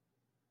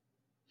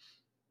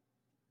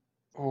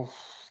 Oh,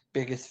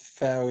 biggest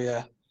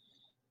failure.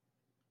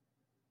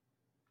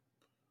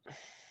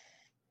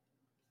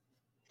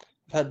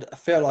 I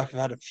feel like I've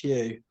had a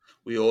few.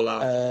 We all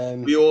have.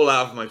 We all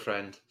have, my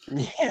friend.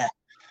 Yeah.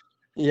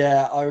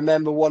 Yeah, I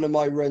remember one of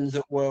my runs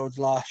at Worlds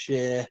last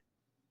year.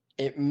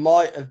 It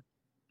might have,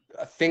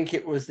 I think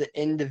it was the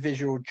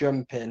individual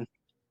jumping.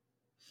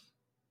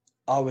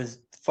 I was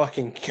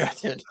fucking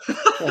gutted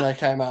when I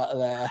came out of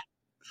there.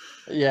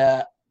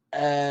 Yeah.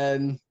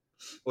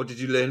 What did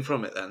you learn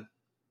from it then?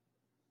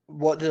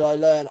 What did I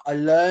learn? I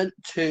learned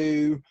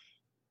to,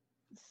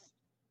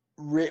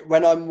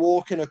 when I'm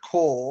walking a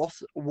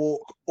course,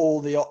 walk all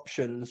the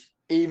options,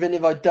 even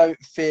if I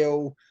don't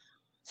feel.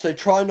 So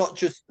try not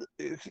just,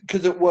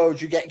 because at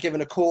Worlds you get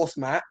given a course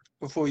map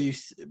before you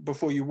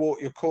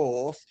walk your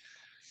course,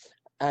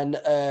 and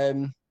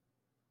the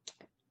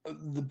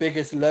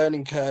biggest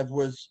learning curve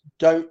was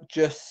don't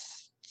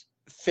just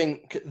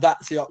think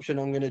that's the option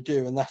I'm going to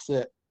do and that's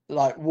it.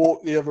 Like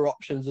walk the other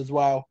options as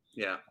well.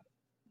 Yeah.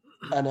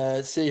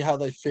 And see how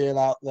they feel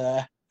out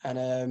there,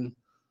 and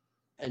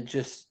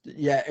just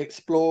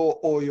explore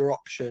all your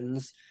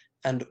options,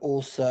 and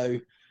also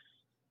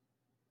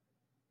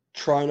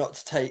try not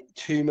to take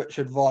too much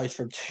advice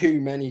from too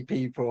many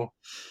people.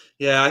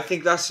 Yeah, I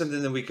think that's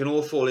something that we can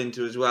all fall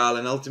into as well.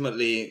 And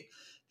ultimately,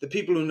 the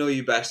people who know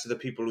you best are the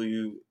people who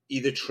you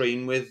either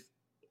train with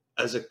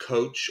as a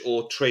coach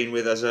or train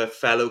with as a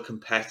fellow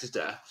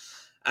competitor.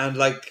 And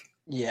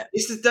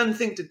it's the done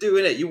thing to do,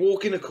 isn't it? You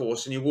walk in a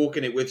course and you walk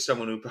in it with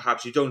someone who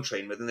perhaps you don't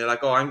train with, and they're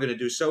like, "Oh, I'm going to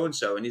do so and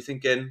so," and you're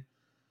thinking,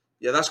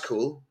 "Yeah, that's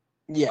cool."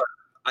 Yeah.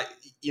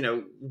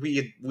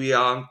 We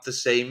aren't the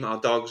same.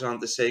 Our dogs aren't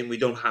the same. We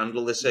don't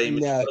handle the same.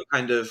 No. You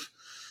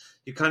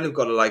kind of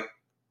got to like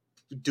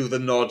do the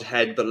nod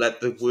head, but let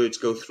the words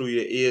go through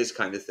your ears,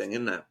 kind of thing,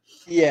 isn't it?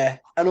 Yeah,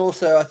 and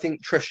also I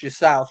think trust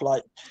yourself.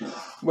 Like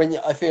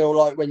I feel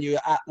like when you're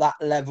at that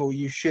level,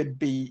 you should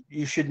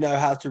know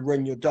how to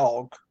run your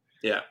dog.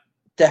 Yeah,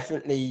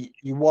 definitely.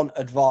 You want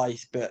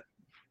advice, but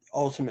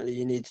ultimately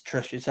you need to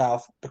trust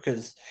yourself,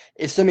 because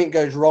if something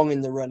goes wrong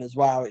in the run as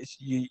well, it's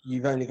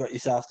you've only got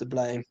yourself to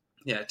blame.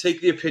 Yeah, take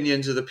the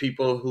opinions of the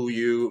people who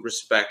you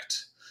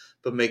respect,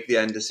 but make the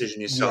end decision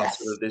yourself,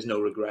 so that there's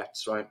no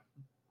regrets, right?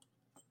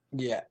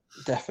 Yeah,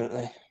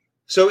 definitely.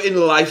 So in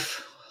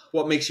life,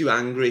 what makes you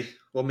angry?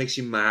 What makes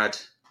you mad?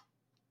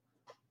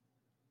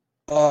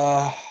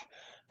 What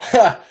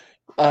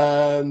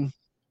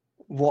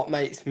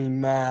makes me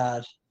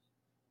mad?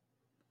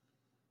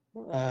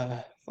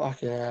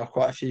 Fucking hell,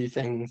 quite a few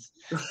things.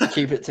 I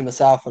keep it to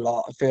myself a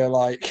lot. I feel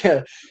like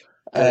you're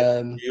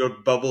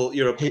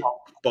a pop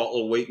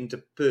bottle waiting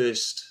to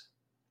burst.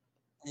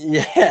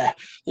 Yeah,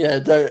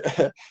 don't.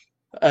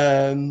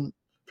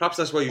 Perhaps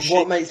that's why you.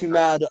 What makes me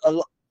mad a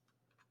lot?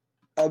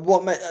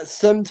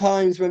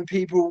 Sometimes when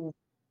people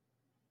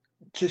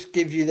just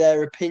give you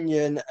their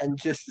opinion and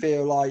just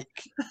feel like,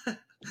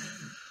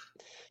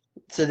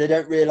 so they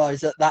don't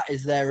realise that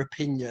is their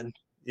opinion.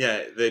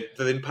 Yeah, they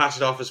then pass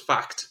it off as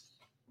fact.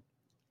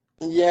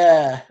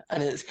 Yeah,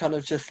 and it's kind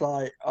of just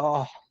like,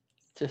 oh,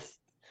 just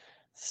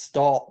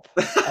stop.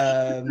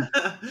 I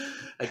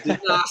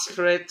didn't ask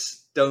for it.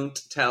 Don't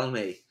tell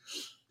me.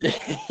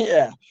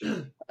 Yeah.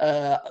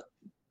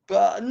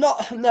 But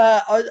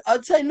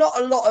I'd say not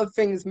a lot of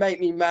things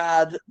make me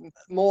mad.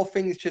 More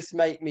things just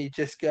make me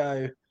just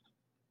go,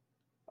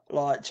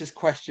 like, just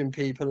question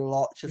people a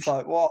lot. Just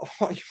like, what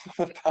are you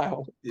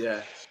about?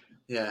 Yeah.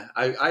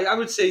 I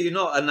would say you're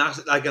not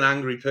an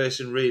angry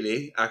person,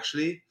 really.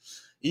 Actually,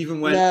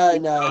 even when no,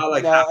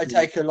 I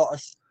take a lot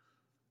of.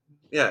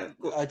 Yeah,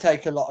 I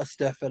take a lot of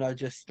stuff, and I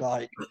just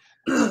like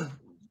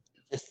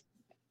just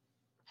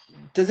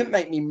doesn't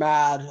make me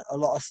mad. A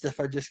lot of stuff,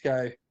 I just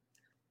go,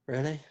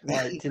 really?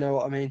 Like, do you know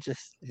what I mean?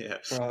 Just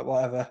right,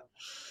 whatever.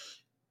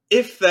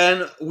 If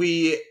then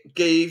we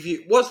gave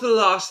you, what's the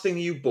last thing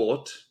you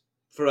bought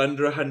for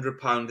under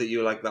 £100 that you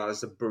were like, that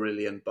is a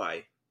brilliant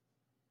buy?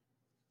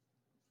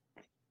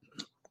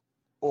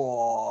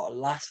 Or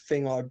last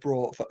thing I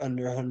brought for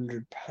under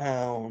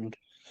 £100.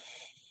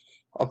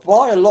 I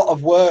buy a lot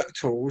of work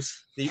tools.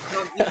 You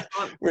can't,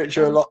 which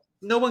are a lot.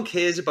 No one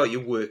cares about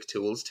your work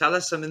tools. Tell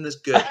us something that's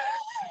good.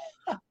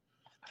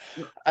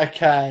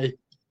 Okay.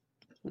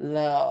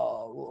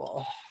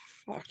 No.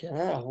 Fucking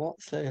hell.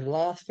 What's the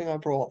last thing I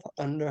brought for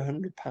under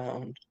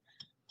 £100?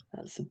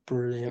 That's a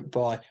brilliant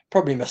buy.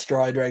 Probably my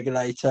stride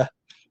regulator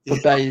for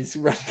Bay's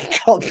running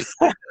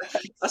contact.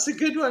 That's a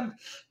good one.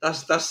 That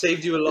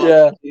saved you a lot.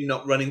 Yeah. You're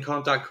not running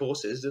contact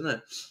courses, didn't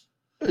it?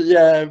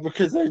 Yeah,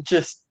 because they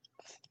just,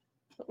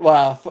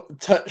 wow,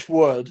 touch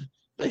wood.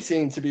 They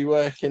seem to be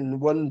working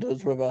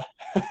wonders with her.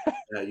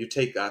 You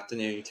take that, don't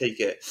you? You take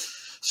it.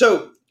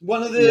 So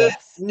one of the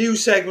Yes. new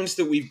segments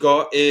that we've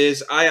got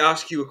is I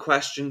ask you a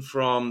question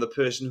from the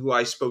person who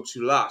I spoke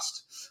to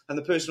last. And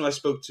the person who I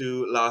spoke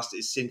to last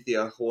is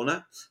Cynthia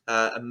Horner,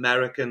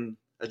 American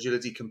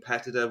agility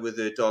competitor with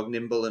her dog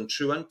Nimble and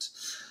Truant.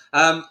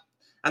 And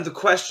the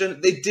question,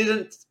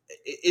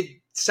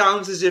 it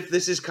sounds as if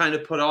this is kind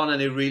of put on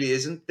and it really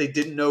isn't. They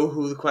didn't know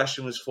who the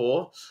question was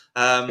for.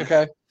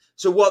 Okay.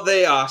 So what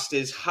they asked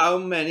is, how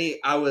many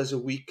hours a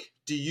week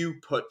do you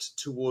put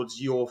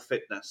towards your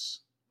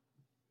fitness?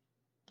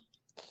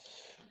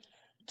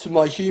 To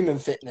my human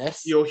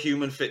fitness. Your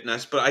human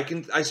fitness, but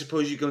I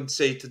suppose you can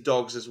say to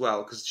dogs as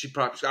well, because she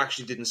perhaps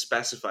actually didn't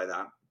specify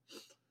that.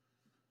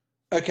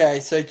 Okay,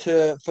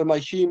 so for my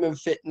human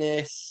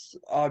fitness,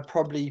 I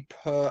probably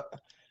put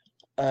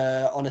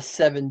on a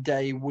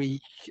 7-day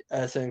week,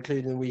 so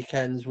including the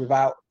weekends.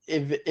 Without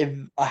if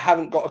I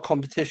haven't got a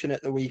competition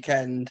at the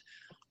weekend,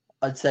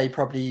 I'd say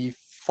probably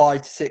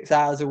 5 to 6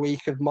 hours a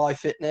week of my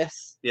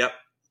fitness. Yep.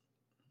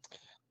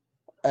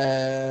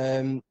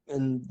 And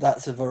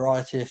that's a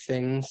variety of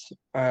things.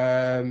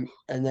 And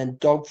then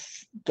dog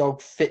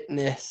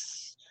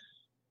fitness,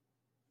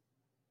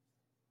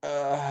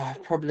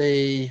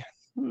 probably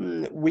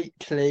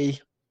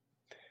weekly.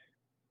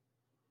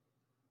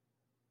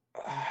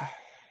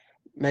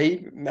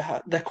 Maybe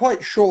they're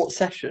quite short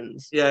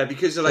sessions. Yeah,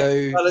 because So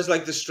as well as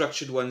like the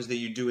structured ones that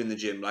you do in the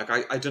gym. Like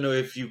I don't know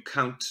if you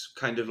count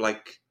kind of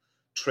like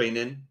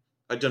training.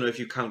 I don't know if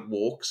you count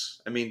walks.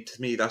 I mean,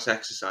 to me, that's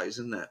exercise,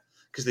 isn't it?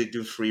 Because they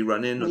do free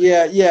running.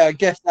 yeah, I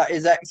guess that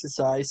is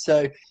exercise.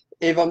 So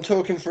if I'm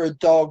talking for a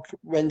dog,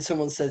 when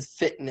someone says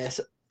fitness,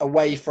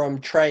 away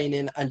from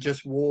training and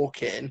just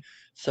walking,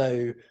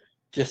 so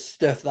just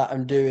stuff that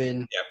I'm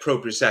doing, Yeah,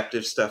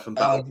 proprioceptive stuff and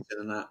balancing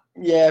and that.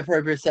 yeah,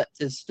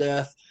 proprioceptive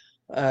stuff,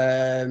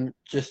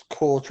 just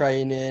core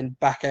training,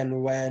 back end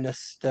awareness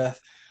stuff.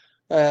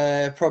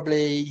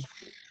 Probably,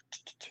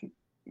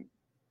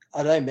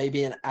 I don't know,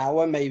 maybe an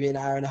hour, maybe an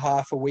hour and a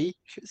half a week,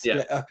 Yeah.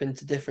 split up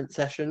into different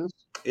sessions.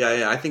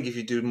 Yeah. I think if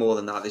you do more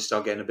than that, they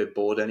start getting a bit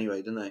bored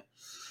anyway, don't they?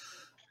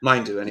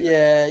 Mine do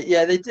anyway.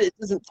 Yeah, they do. It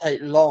doesn't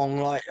take long.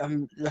 Like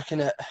I'm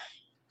looking at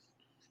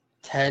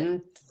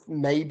 10,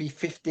 maybe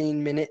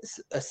 15 minutes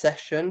a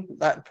session.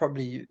 That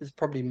probably is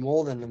probably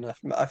more than enough.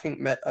 I think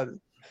my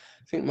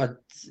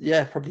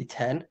yeah, probably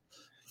 10,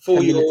 For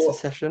 10 minutes a your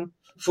session.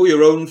 for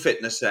your own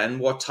fitness, then,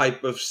 what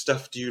type of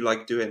stuff do you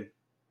like doing?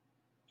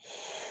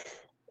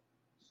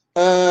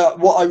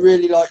 What I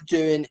really like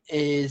doing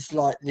is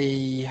like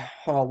the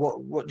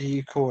what do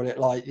you call it?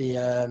 Like the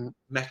so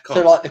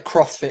Metcon. like the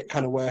CrossFit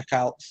kind of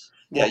workouts.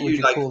 Yeah, What would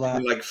you call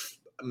that? you like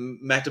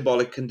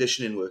metabolic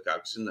conditioning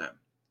workouts, isn't it?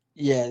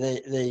 Yeah,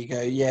 there you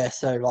go. Yeah,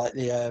 so like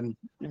the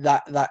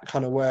that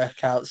kind of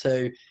workout.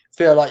 So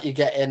feel like you're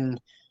getting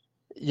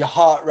your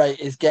heart rate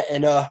is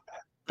getting up,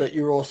 but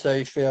you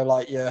also feel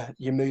like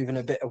you're moving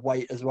a bit of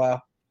weight as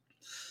well.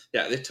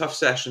 Yeah, the tough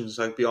sessions.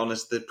 I'll be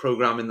honest, the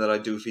programming that I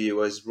do for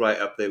you is right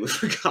up there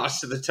with regards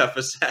to the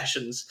tougher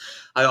sessions.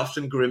 I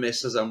often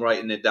grimace as I'm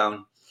writing it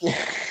down.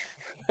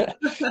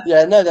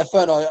 Yeah, no, they're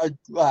fun.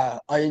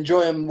 I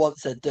enjoy them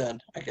once they're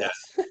done, I Yeah,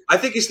 guess. I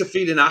think it's the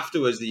feeling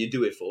afterwards that you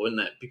do it for, isn't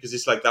it? Because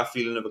it's like that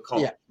feeling of Yeah,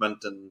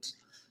 accomplishment, and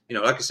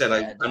like I said,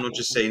 yeah, I'm not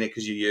just definitely. saying it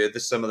because you hear.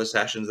 Some of the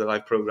sessions that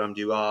I've programmed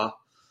you are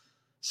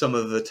some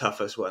of the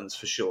toughest ones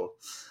for sure.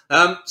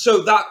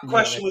 So that Yeah,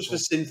 question they're was for cool.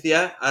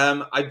 Cynthia.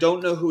 I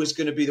don't know who it's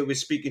going to be that we're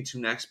speaking to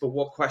next, but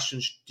what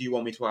questions do you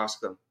want me to ask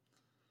them?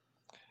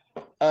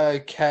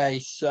 Okay,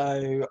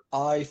 so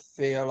I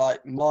feel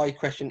like my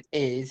question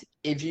is,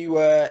 if you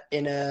were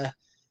in a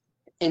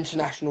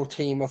international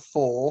team of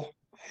 4,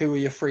 who are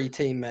your 3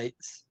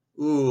 teammates?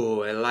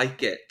 Ooh, I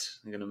like it.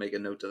 I'm going to make a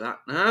note of that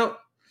now.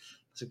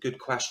 That's a good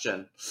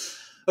question.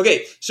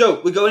 Okay,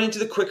 so we're going into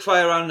the quick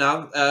fire round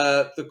now.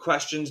 The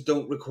questions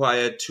don't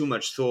require too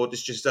much thought.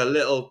 It's just a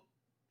little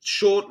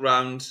short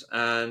round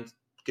and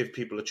give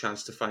people a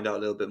chance to find out a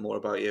little bit more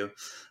about you.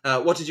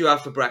 What did you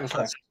have for Okay,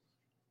 breakfast?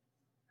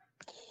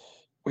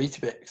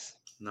 Weetabix.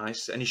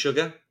 Nice. Any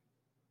sugar?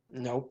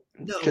 Nope,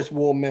 No. just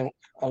warm milk.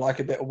 I like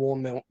a bit of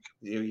warm milk.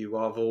 You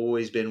have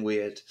always been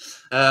weird.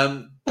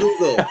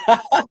 Google.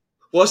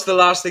 What's the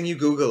last thing you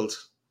Googled?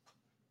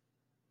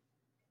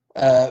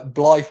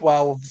 Blythe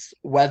Wells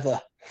weather.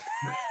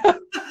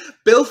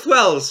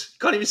 Bilfwells.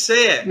 Can't even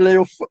say it.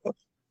 Lil-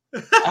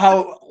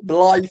 How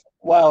Blythe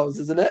Wells,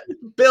 isn't it?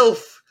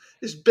 Bilf.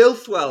 It's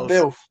Bilfwells.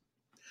 Bilf.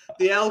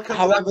 The L comes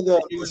out However,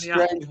 the, you the in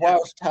the strange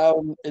Welsh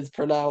town is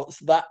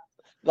pronounced,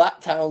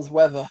 that town's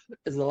weather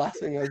is the last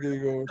thing I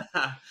googled.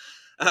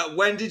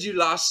 When did you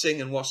last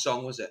sing and what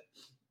song was it?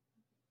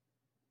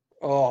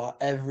 Oh,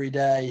 every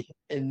day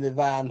in the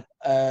van.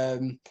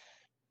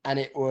 And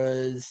it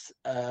was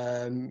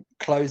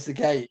Close the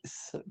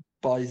Gates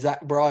by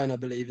Zach Bryan, I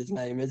believe his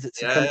name is.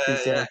 It's a country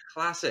Yeah. song.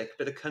 Classic.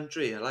 Bit of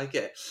country. I like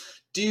it.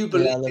 Do you Yeah, I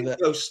believe love in it.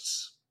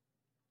 ghosts?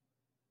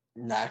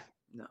 No,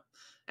 No.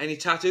 Any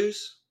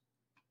tattoos?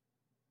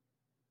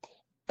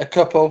 A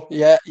couple,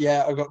 yeah.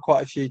 I've got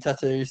quite a few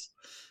tattoos.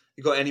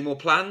 You got any more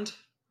planned?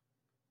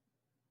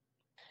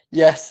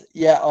 Yes,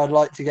 yeah, I'd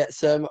like to get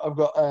some. I've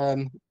got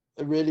a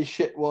really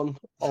shit one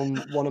on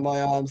one of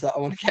my arms that I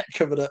want to get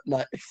covered up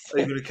next. Are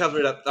you going to cover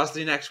it up? That's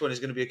the next one is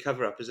going to be a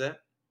cover up, is it?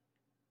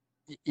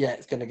 Yeah,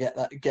 it's going to get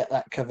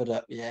that covered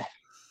up, yeah.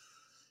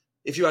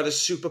 If you had a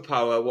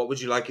superpower, what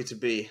would you like it to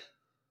be?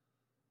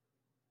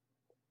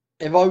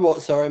 If I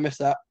what? Sorry, I missed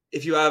that.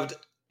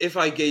 If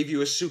I gave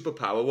you a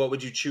superpower, what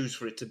would you choose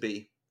for it to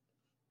be?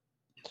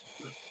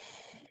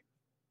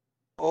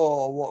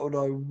 Oh, what would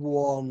I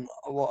want?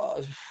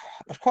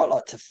 I'd quite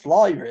like to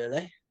fly,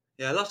 really.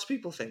 Yeah, lots of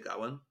people think that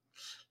one.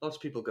 Lots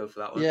of people go for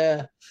that one.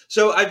 Yeah.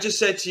 So I've just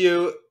said to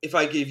you, if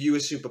I gave you a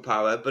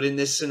superpower, but in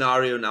this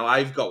scenario now,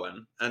 I've got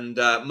one. And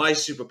my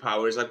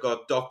superpower is I've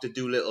got Dr.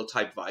 Dolittle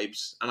type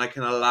vibes, and I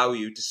can allow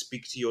you to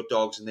speak to your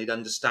dogs and they'd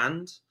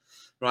understand.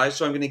 Right?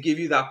 So I'm going to give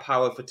you that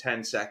power for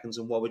 10 seconds,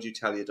 and what would you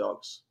tell your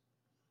dogs?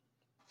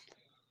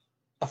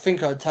 I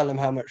think I'd tell them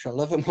how much I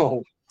love them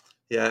all.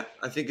 Yeah,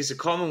 I think it's a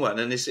common one,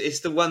 and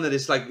it's the one that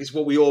it's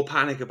what we all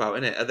panic about,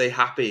 isn't it? Are they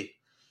happy?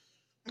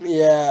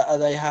 Yeah, are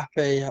they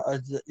happy? I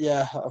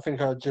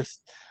think I'd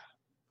just...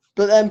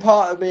 But then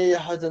part of me,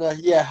 I don't know,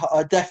 yeah,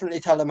 I'd definitely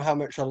tell them how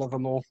much I love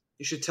them all.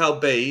 You should tell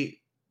B,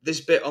 this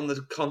bit on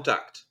the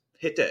contact,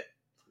 hit it.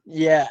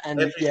 Yeah,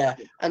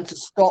 and to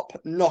stop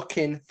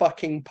knocking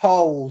fucking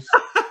poles.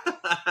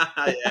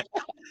 Yeah.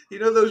 You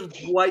know those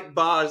white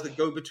bars that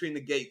go between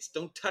the gates?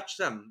 Don't touch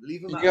them.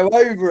 Leave them You out. go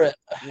over it,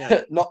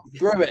 Yeah. not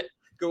through it.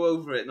 Go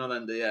over it, not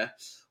under, yeah.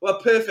 Well,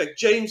 perfect.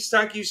 James,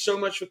 thank you so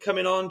much for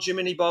coming on,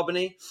 Jiminy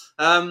Bobbiny.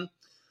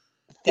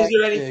 Is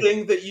there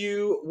anything that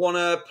you want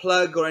to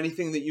plug or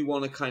anything that you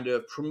want to kind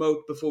of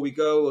promote before we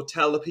go or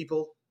tell the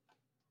people?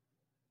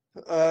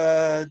 Do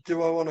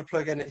I want to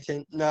plug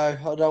anything? No,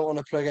 I don't want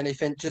to plug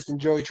anything. Just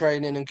enjoy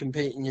training and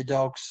competing your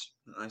dogs.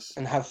 Nice.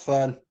 And have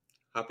fun.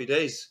 Happy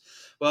days.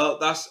 Well,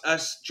 that's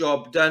us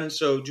job done.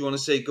 So do you want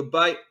to say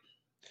goodbye?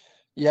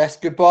 Yes,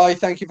 goodbye.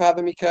 Thank you for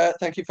having me, Kurt.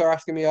 Thank you for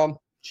asking me on.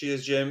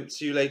 Cheers, Jim.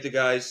 See you later,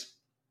 guys.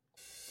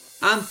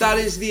 And that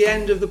is the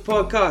end of the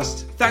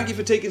podcast. Thank you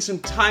for taking some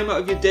time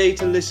out of your day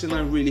to listen.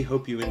 I really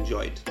hope you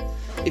enjoyed.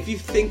 If you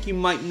think you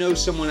might know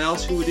someone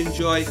else who would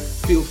enjoy,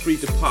 feel free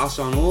to pass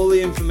on all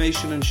the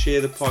information and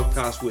share the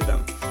podcast with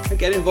them. And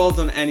get involved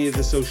on any of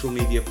the social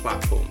media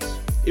platforms.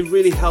 It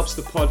really helps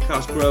the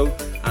podcast grow,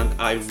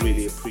 and I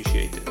really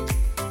appreciate it.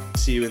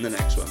 See you in the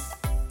next one.